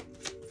heart.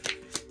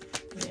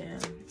 Yeah.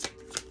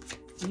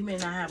 You may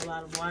not have a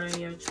lot of water in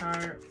your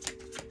chart.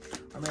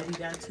 Or maybe you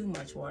got too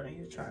much water in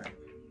your chart.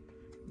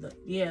 The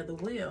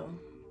Wheel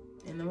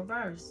in the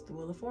reverse. The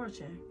Wheel of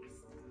Fortune.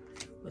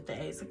 With the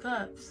Ace of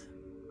Cups.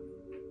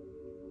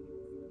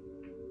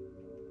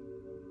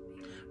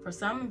 For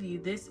some of you,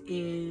 this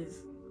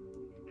is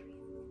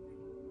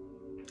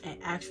an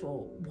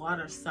actual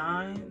water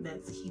sign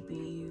that's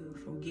keeping you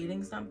from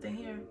getting something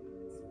here.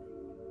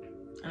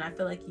 And I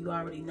feel like you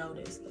already know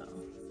this,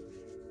 though.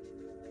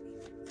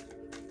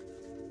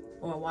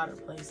 Or a water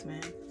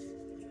placement.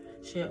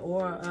 Shit,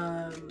 or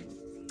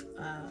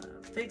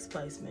fixed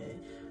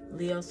placement.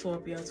 Leo,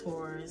 Scorpio,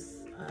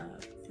 Taurus.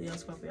 Leo,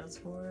 Scorpio,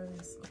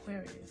 Taurus,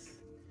 Aquarius.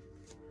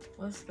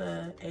 What's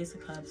the Ace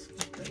of Cups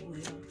with the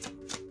Wheel?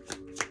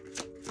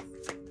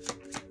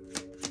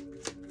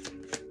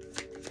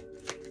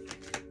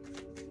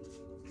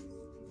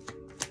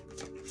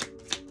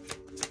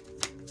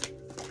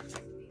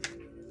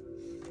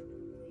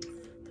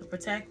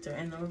 Protector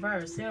in the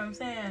reverse. See what I'm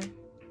saying?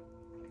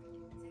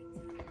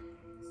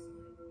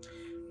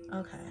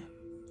 Okay.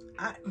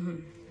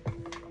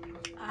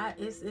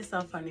 It's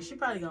so funny. She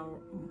probably gonna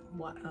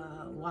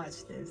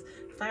watch this.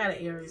 Cause I got an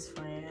Aries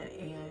friend,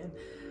 and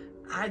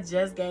I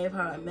just gave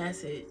her a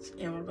message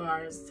in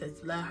regards to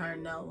let her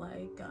know,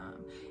 like,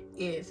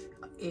 if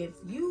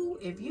you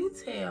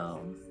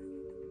tell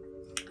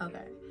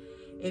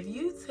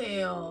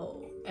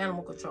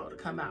animal control to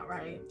come out,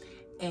 right?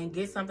 And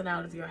get something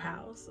out of your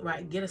house,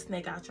 right? Get a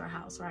snake out your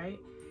house, right?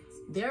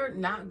 They're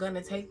not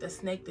gonna take the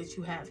snake that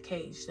you have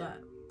caged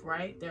up,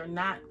 right? They're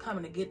not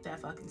coming to get that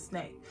fucking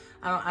snake.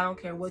 I don't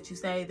care what you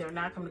say, they're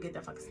not coming to get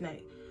that fucking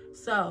snake.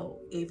 So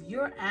if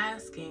you're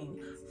asking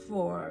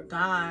for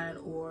God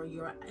or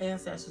your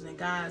ancestors and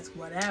guides,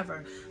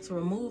 whatever, to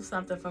remove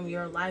something from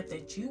your life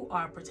that you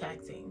are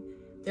protecting,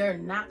 they're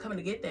not coming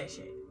to get that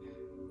shit.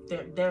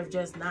 They're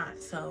just not.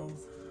 So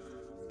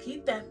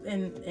keep that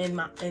in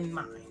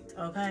mind,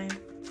 okay?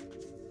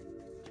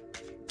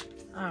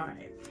 All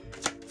right.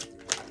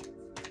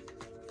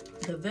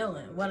 The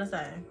Villain. What I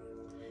say?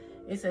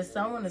 It says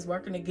someone is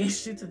working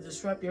against you to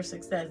disrupt your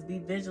success. Be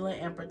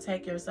vigilant and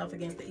protect yourself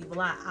against the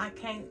evil eye. I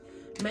can't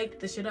make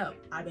this shit up.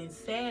 I've been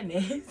saying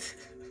it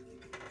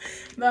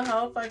the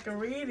whole fucking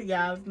reading,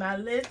 y'all. It's not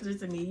listening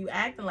to me. You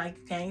acting like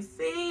you can't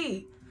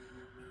see.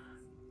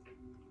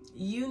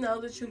 You know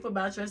the truth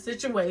about your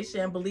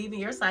situation. Believe in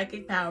your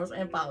psychic powers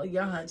and follow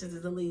your hunches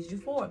as it leads you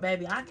forward.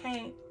 Baby, I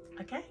can't.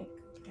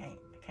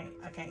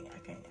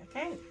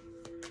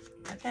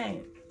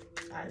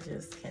 I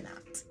just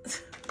cannot.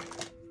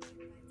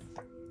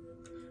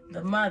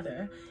 The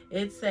Mother.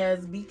 It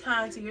says, be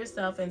kind to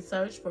yourself and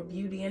search for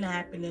beauty and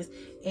happiness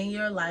in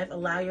your life.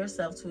 Allow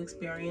yourself to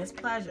experience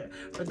pleasure.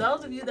 For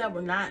those of you that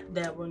were not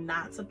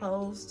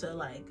supposed to,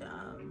 like,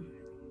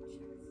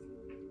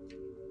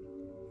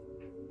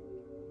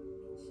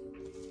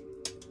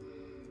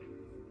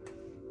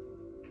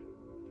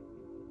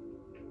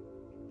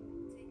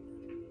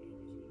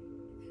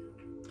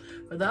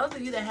 for those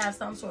of you that have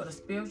some sort of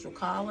spiritual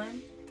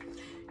calling,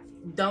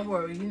 don't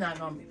worry, you're not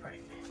going to be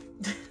pregnant.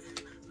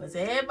 But to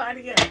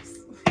everybody else,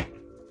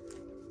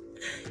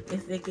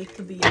 it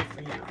could be it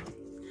for y'all.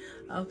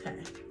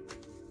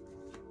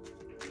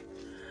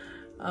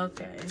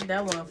 Okay,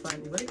 that wasn't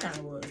funny, but it kind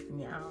of was to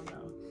me. I don't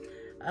know.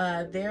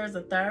 There's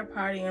a third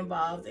party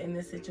involved in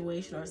this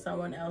situation, or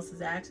someone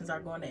else's actions are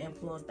going to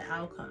influence the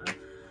outcome.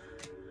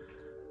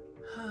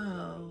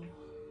 Oh.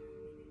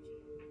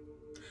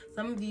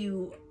 Some of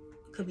you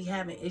could be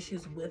having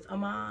issues with a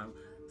mom.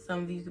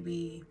 Some of you could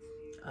be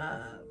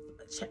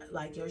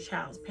like your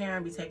child's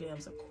parent, be taking them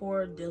to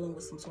court, dealing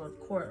with some sort of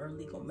court or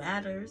legal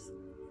matters.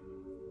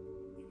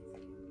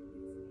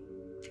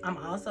 I'm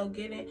also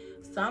getting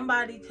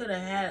somebody could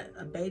have had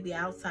a baby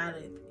outside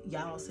of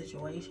y'all's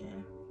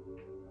situation.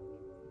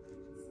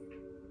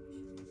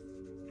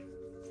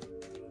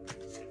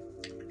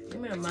 Give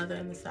me the Mother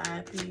and the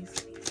side,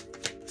 please.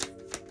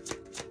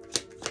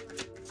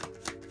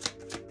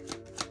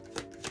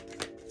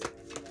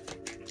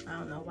 I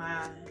don't know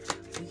why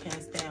we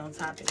can't stay on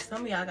topic.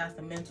 Some of y'all got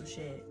some mental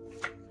shit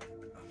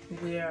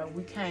where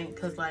we can't,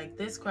 cause like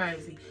this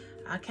crazy.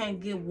 I can't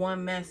give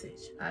one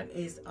message.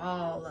 It's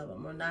all of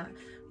them or not.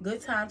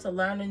 Good time to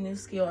learn a new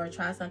skill or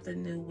try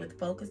something new with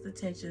focused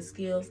attention.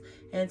 Skills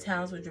and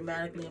talents will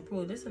dramatically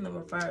improve. This in the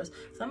reverse.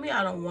 Some of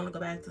y'all don't want to go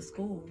back to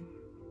school.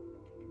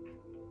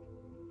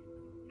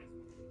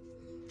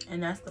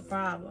 And that's the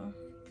problem.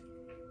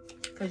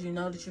 Because you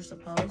know that you're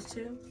supposed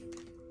to.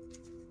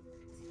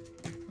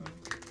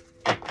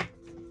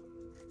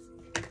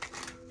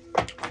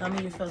 Some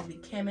of you are supposed to be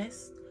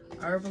chemists,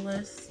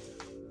 herbalists,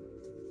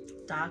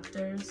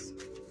 doctors,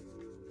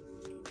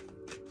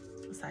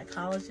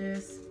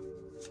 psychologists,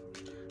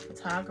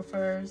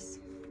 photographers,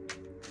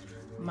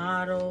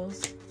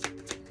 models.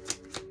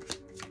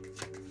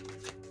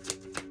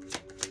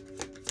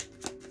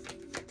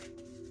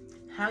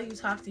 How you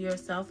talk to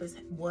yourself is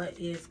what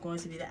is going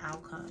to be the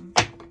outcome,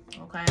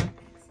 okay?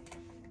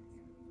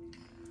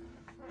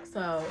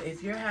 So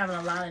if you're having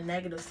a lot of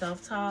negative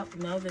self-talk,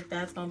 know that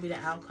that's going to be the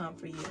outcome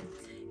for you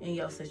in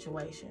your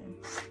situation.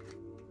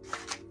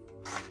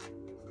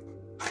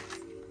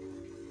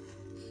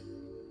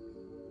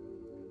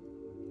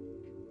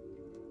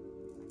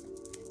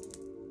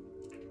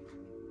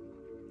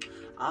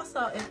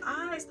 Also, if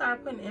I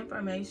start putting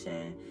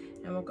information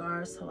in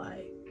regards to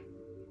like,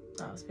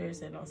 oh, Spirit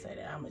said don't say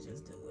that, I'ma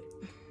just do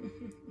it.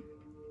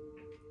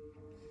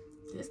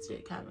 This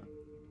shit kind of,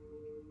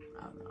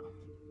 I don't know.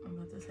 I'm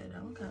about to say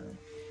that one kind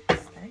of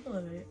stank a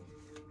little bit.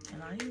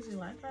 And I usually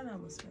like how that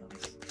one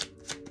smells.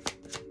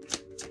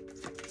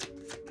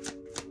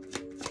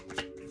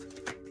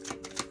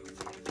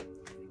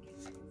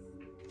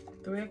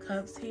 Three of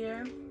Cups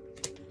here.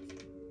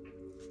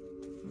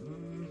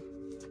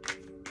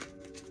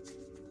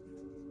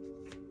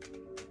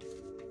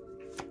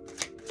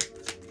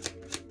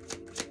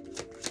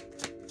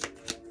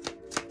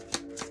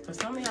 For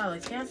some of y'all, the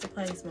Cancer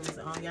placement is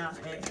on y'all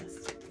ass.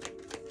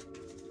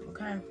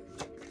 Okay?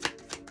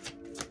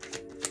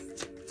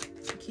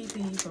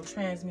 Keeping you from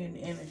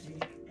transmuting energy.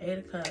 8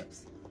 of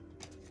Cups.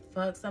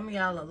 Fuck, some of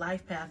y'all are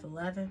Life Path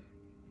 11.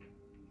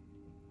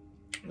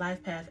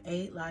 Life Path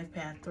 8. Life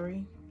Path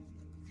 3.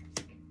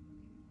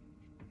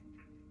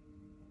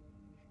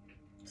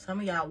 Some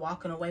of y'all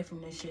walking away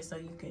from this shit so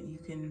you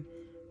can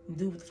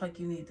do what the fuck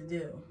you need to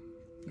do.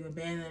 You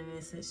abandoning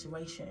this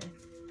situation.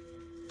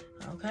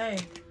 Okay.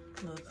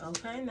 Look,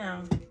 okay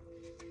now.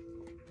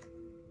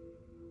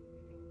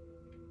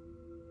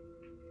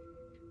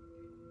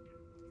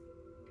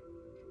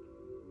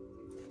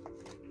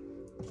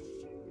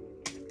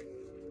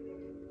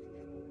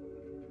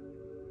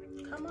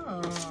 Come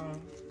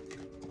on.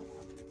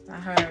 I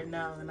heard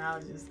no, and I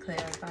was just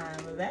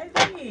clarifying, but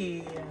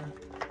baby.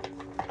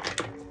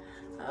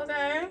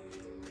 Okay.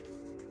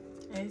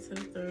 8 to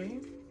 3.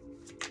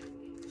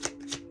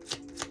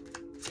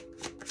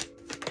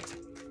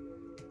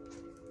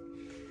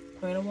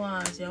 Queen of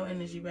Wands, your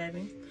energy,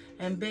 baby.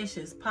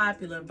 Ambitious,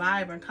 popular,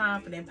 vibrant,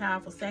 confident,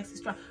 powerful, sexy,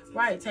 strong.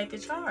 Right, take a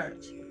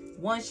charge.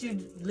 Once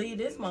you leave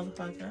this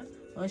motherfucker,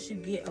 once you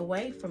get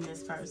away from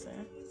this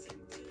person.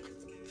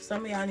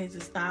 Some of y'all need to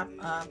stop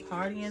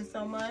partying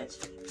so much.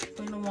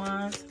 Queen of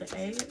Wands, the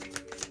 8.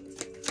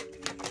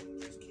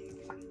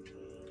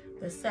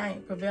 The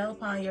Saint, prevail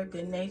upon your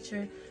good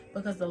nature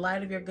because the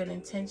light of your good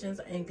intentions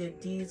and good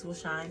deeds will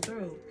shine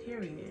through,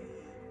 period.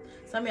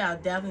 Some of y'all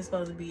definitely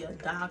supposed to be a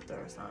doctor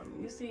or something.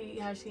 You see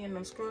how she in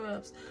them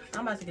scrubs?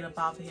 I'm about to get up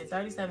off of here.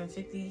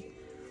 37:50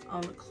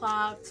 on the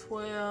clock.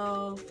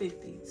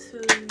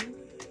 12:52.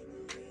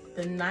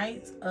 The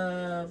Knight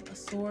of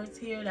Swords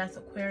here. That's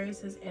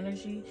Aquarius's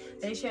energy.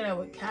 They share that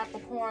with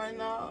Capricorn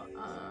though.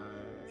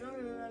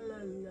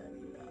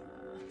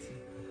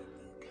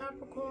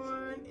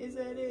 Capricorn, is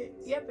that it?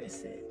 Yep,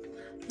 it's it.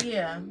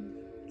 Yeah.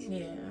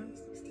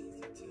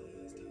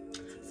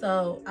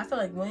 So I feel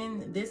like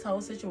when this whole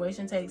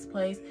situation takes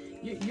place,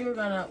 you're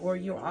gonna, or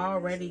you're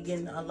already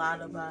getting a lot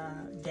of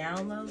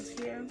downloads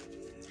here.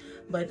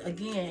 But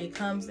again, it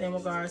comes in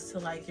regards to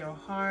like your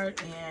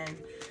heart and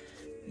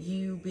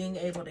you being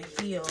able to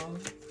heal,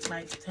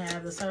 like to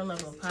have a certain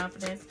level of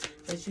confidence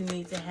that you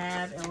need to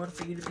have in order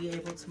for you to be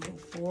able to move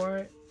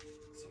forward.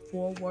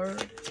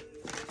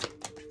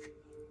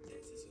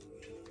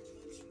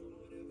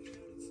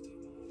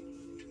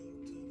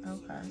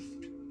 Okay.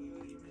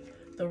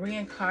 The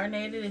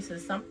Reincarnated, it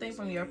says something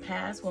from your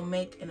past will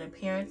make an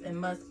appearance and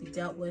must be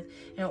dealt with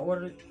in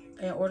order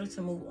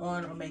to move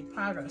on or make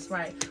progress.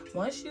 Right.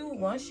 Once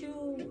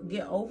you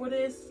get over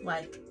this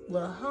like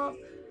little hump,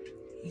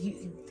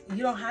 you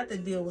don't have to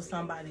deal with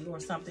somebody or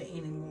something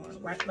anymore.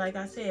 Right? Like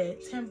I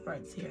said,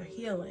 temperance here,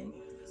 healing,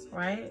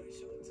 right?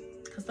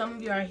 Because some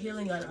of you are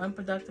healing an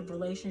unproductive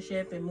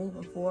relationship and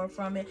moving forward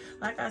from it.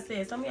 Like I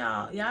said, some of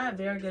y'all have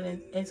very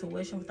good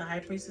intuition with the High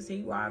Priestess here.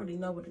 You already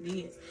know what it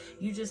is.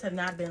 You just have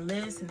not been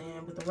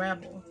listening with the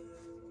Rebel.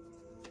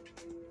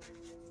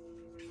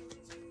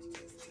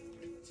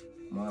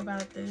 More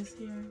about this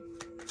here.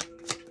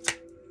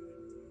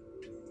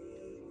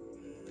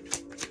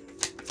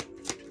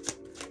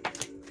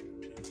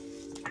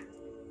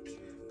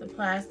 The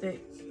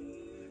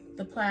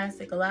The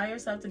plastic. Allow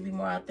yourself to be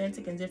more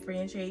authentic and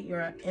differentiate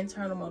your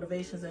internal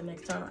motivations and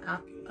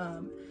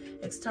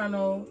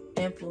external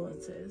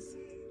influences.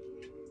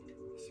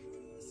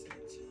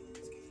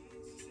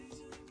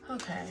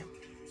 Okay.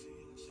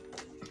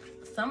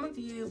 Some of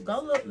you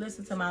go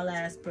listen to my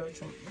last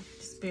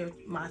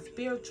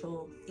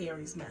spiritual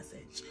Aries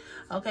message.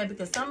 Okay,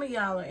 because some of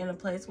y'all are in a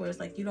place where it's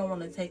like you don't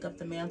want to take up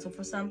the mantle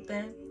for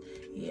something.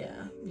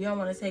 Yeah, you don't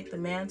want to take the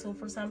mantle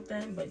for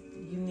something, but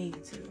you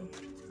need to.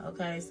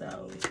 Okay,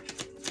 so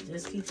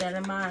just keep that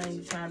in mind.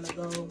 You're trying to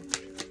go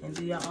and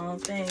do your own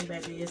thing,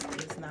 baby.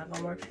 It's not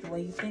gonna work the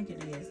way you think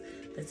it is.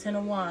 The Ten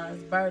of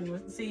Wands,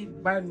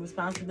 burden,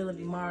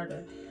 responsibility,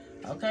 martyr.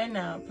 Okay,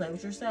 now play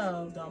with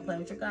yourself. Don't play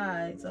with your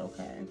guides.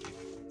 Okay,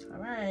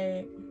 all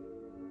right.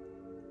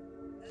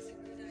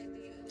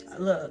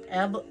 Look,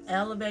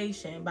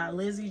 Elevation by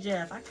Lizzie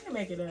Jeff. I can't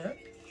make it up.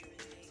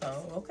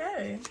 So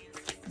okay,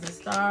 the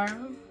Star.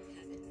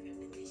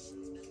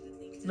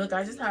 Look,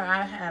 I just heard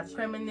I have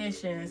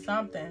premonition,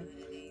 something.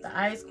 The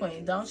Ice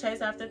Queen. Don't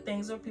chase after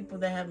things or people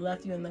that have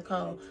left you in the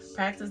cold.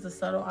 Practice the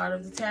subtle art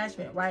of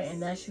detachment, right?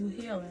 And that's you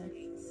healing.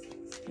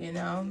 You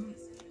know?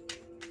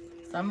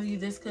 Some of you,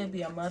 this could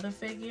be a mother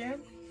figure.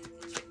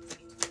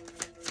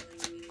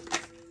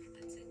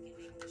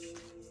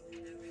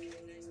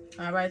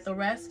 All right, the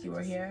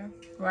Rescuer here.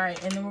 Right,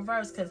 in the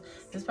reverse, because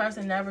this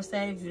person never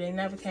saved you. They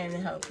never came to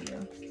help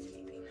you.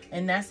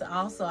 And that's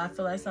also, I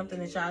feel like, something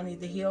that y'all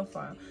need to heal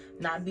from.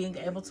 Not being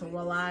able to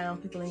rely on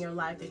people in your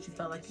life that you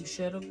felt like you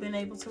should have been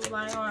able to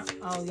rely on.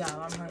 Oh,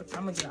 y'all, I'm hurt.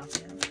 I'm going to get off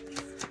here.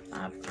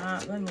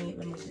 Let me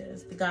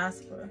just, the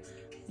Gospel.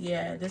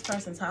 Yeah, this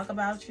person talk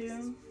about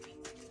you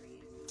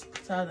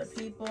to other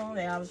people.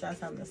 They always got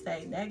something to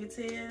say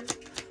negative.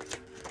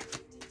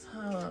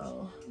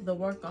 Oh, the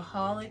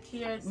Workaholic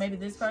here. Maybe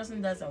this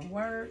person doesn't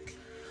work.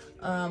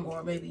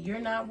 Or maybe you're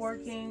not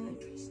working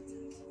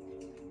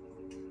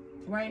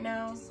right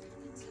now.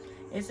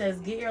 It says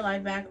get your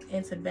life back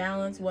into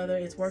balance, whether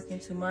it's working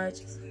too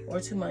much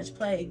or too much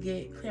play.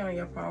 Get clear on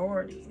your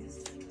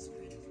priorities.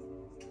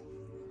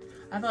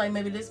 I feel like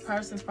maybe this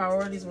person's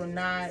priorities were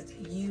not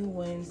you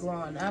when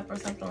growing up or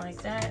something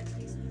like that.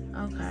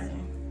 Okay.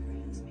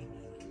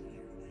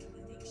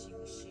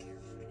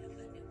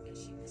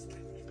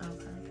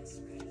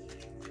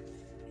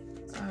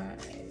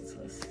 Alright, so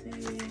let's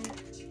see.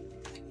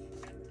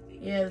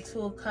 Yeah, the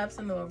Two of Cups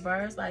in the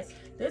reverse. Like,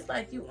 this,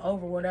 like, you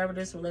over whatever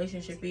this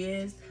relationship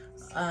is.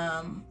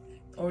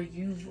 Or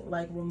you've,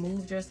 like,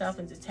 removed yourself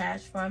and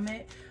detached from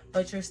it.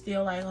 But you're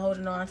still, like,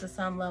 holding on to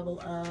some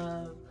level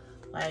of,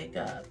 like,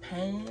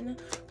 pain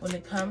when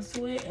it comes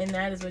to it. And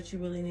that is what you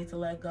really need to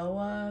let go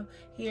of.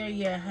 Here,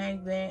 yeah,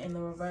 Hangman in the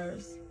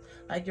reverse.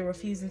 Like, you're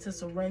refusing to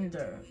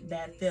surrender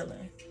that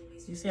feeling.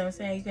 You see what I'm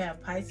saying? You can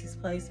have Pisces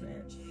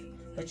placement.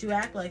 But you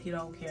act like you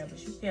don't care,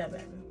 but you care,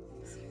 baby.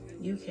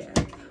 You care.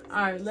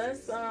 All right,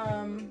 let's,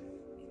 I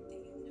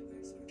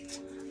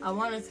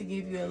wanted to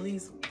give you at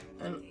least,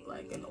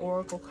 an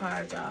oracle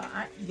card, y'all.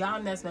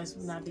 Y'all next message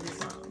will not be this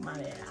long, my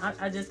bad.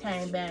 I just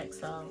came back,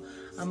 so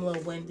I'm a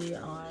little winded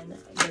on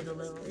the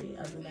delivery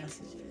of the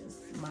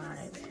messages. My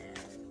bad.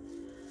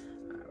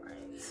 All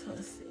right, so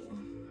let's see.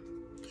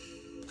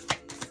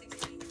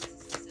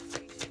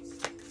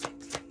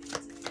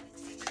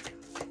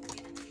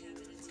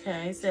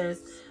 Okay, it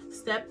says,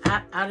 step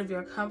out of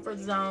your comfort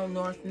zone,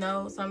 North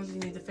Node. Some of you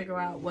need to figure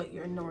out what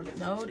your North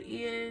Node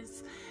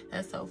is.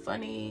 That's so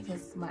funny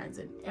because mine's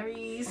in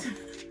Aries.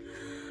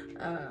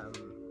 I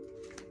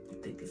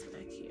think it's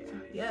back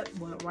here. Yep,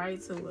 went right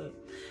to it.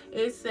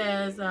 It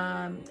says,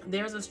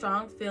 there's a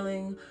strong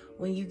feeling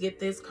when you get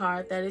this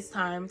card that it's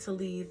time to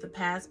leave the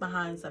past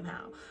behind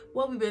somehow.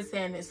 What we've been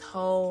saying this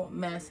whole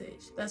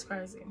message. That's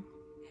crazy.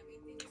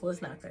 Well,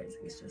 it's not crazy.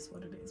 It's just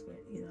what it is, but,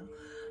 you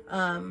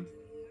know.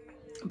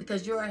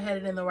 Because you're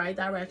headed in the right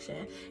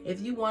direction.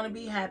 If you want to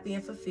be happy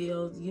and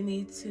fulfilled, you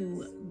need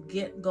to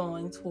get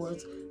going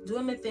towards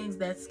doing the things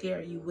that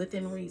scare you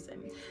within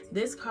reason.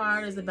 This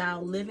card is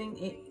about living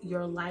in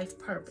your life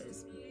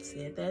purpose.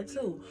 Said that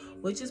too,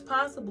 which is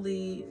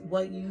possibly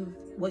what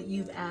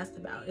you've asked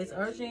about. It's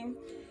urging.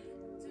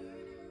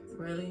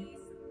 Really?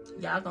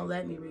 Y'all gonna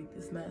let me read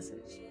this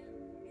message.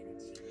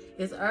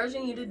 It's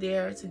urging you to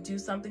dare to do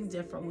something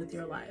different with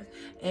your life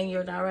and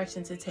your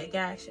direction to take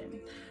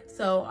action.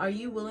 So are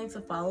you willing to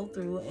follow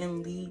through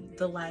and lead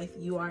the life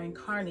you are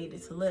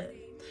incarnated to live?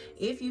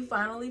 If you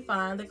finally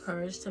find the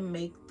courage to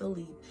make the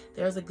leap,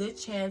 there's a good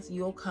chance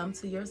you'll come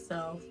to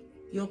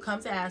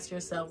ask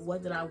yourself, why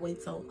did I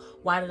wait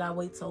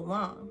so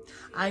long?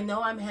 I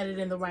know I'm headed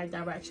in the right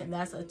direction.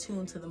 That's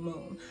attuned to the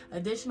moon.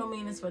 Additional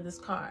meanings for this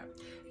card.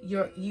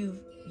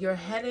 You're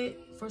headed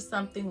for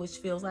something which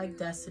feels like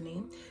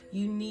destiny.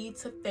 You need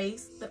to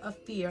face a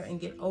fear and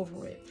get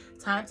over it.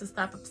 Time to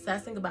stop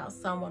obsessing about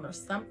someone or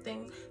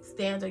something.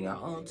 Stand on your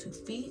own 2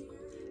 feet.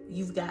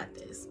 You've got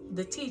this.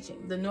 The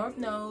teaching. The North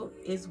Node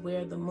is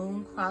where the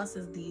moon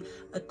crosses the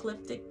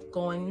ecliptic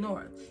going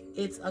north.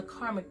 It's a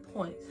karmic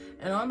point.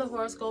 And on the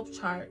horoscope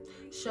chart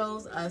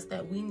shows us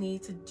that we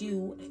need to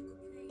do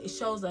it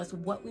shows us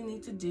what we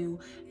need to do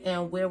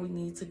and where we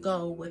need to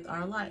go with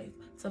our life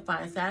to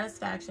find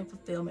satisfaction,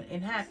 fulfillment,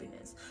 and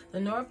happiness. The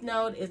North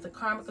Node is the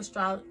karmic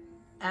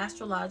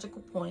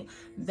astrological point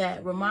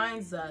that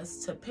reminds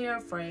us, to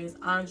paraphrase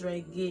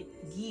Andre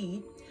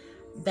Gide,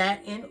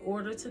 that in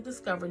order to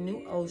discover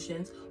new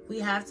oceans, we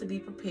have to be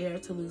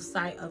prepared to lose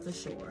sight of the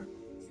shore.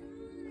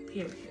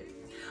 Period.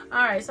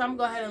 All right, so I'm going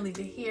to go ahead and leave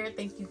it here.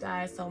 Thank you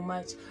guys so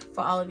much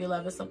for all of your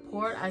love and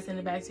support. I send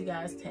it back to you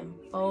guys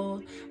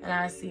tenfold, and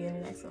I'll see you in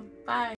the next one. Bye.